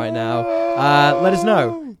meme right now. Let us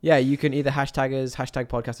know. Yeah, you can either hashtag us,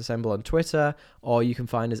 #podcastassemble on Twitter, or you can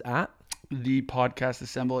find us at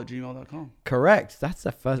thepodcastassemble@gmail.com. correct. That's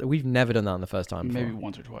the first. We've never done that on the first time before. Maybe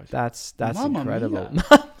once or twice. That's Mamma incredible.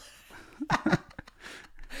 mia.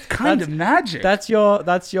 Kind of magic. That's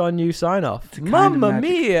your new sign off. It's a kind of Mamma magic.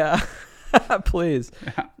 mia! Please.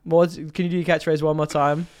 Yeah. Can you do your catchphrase one more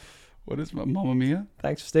time? What is Mamma Mia?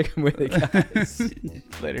 Thanks for sticking with it, guys.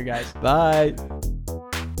 Later, guys. Bye.